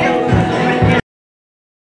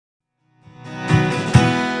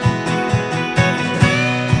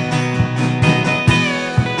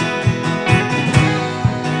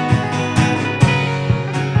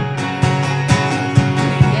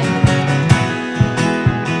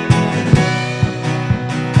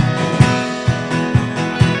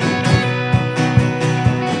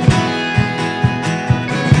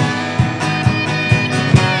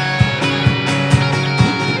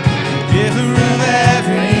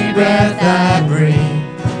breath I breathe,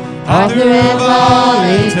 author of all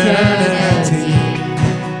eternity,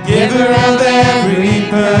 giver of every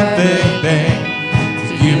perfect thing,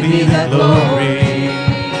 to you be the glory,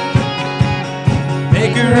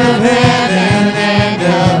 maker of heaven and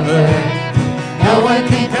of earth, no one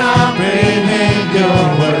can comprehend your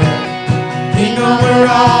worth, king over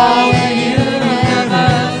all the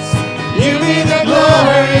universe, you be the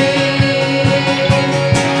glory.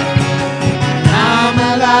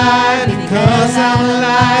 Because I'm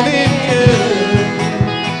alive in you,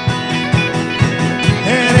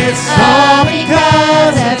 and it's all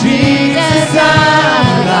because of Jesus I'm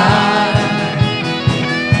alive.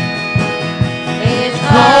 It's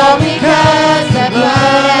all because the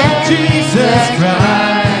blood of Jesus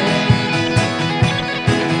Christ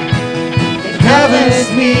that covers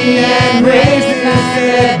me and raises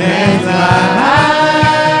dead man's life,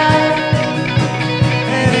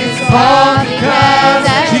 and it's all because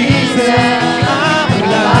of Jesus.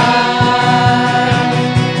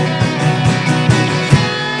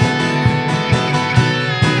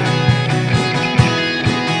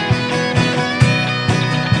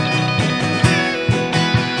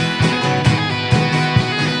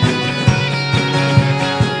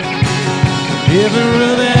 Giver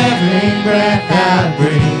of every breath I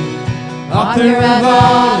breathe, author of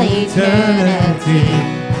all eternity,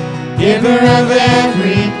 giver of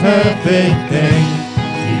every perfect thing,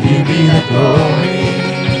 to you be the glory.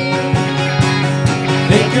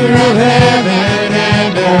 Maker of heaven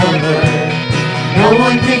and of earth, no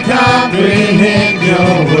one can comprehend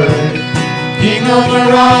your word. King over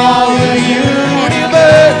all the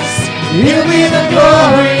universe, you be the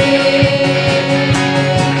glory.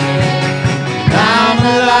 I'm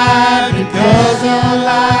alive because I'm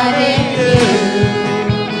alive in you.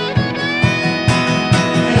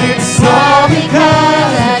 And it's all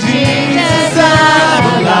because of Jesus I'm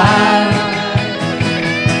alive.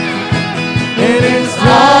 And it's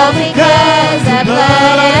all because the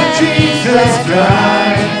blood of Jesus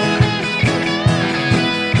Christ.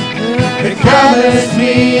 It covers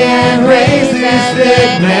me and raises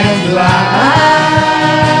dead man's life.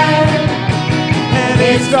 And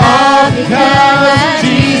it's all because of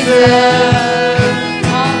Jesus.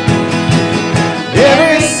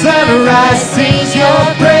 Every sunrise sings your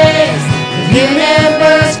praise. The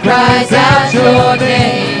universe cries out your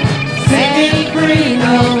name. Set me free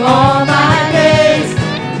from all my days,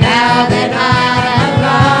 now that I'm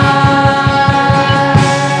alive.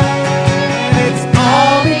 It's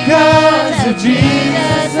all because of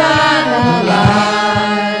Jesus I'm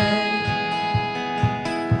alive.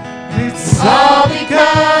 It's all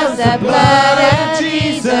because the blood of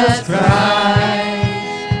Jesus Christ.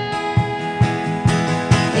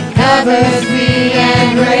 It covers me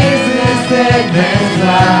and raises dead man's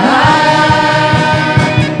life.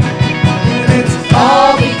 And it's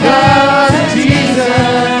all because of Jesus.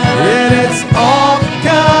 And it's all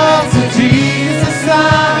because of Jesus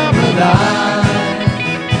I'm alive.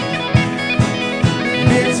 And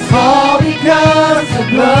it's all because the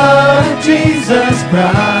blood of Jesus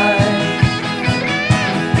Christ.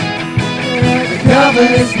 It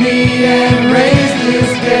covers me and raises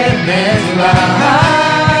dead man's life.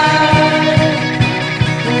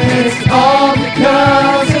 It's all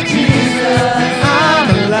because of Jesus I'm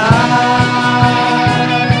alive.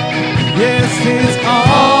 Yes, it's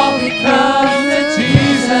all because of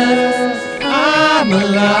Jesus I'm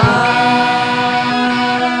alive.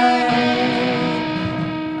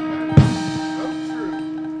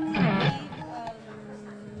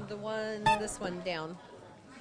 The one, this one down.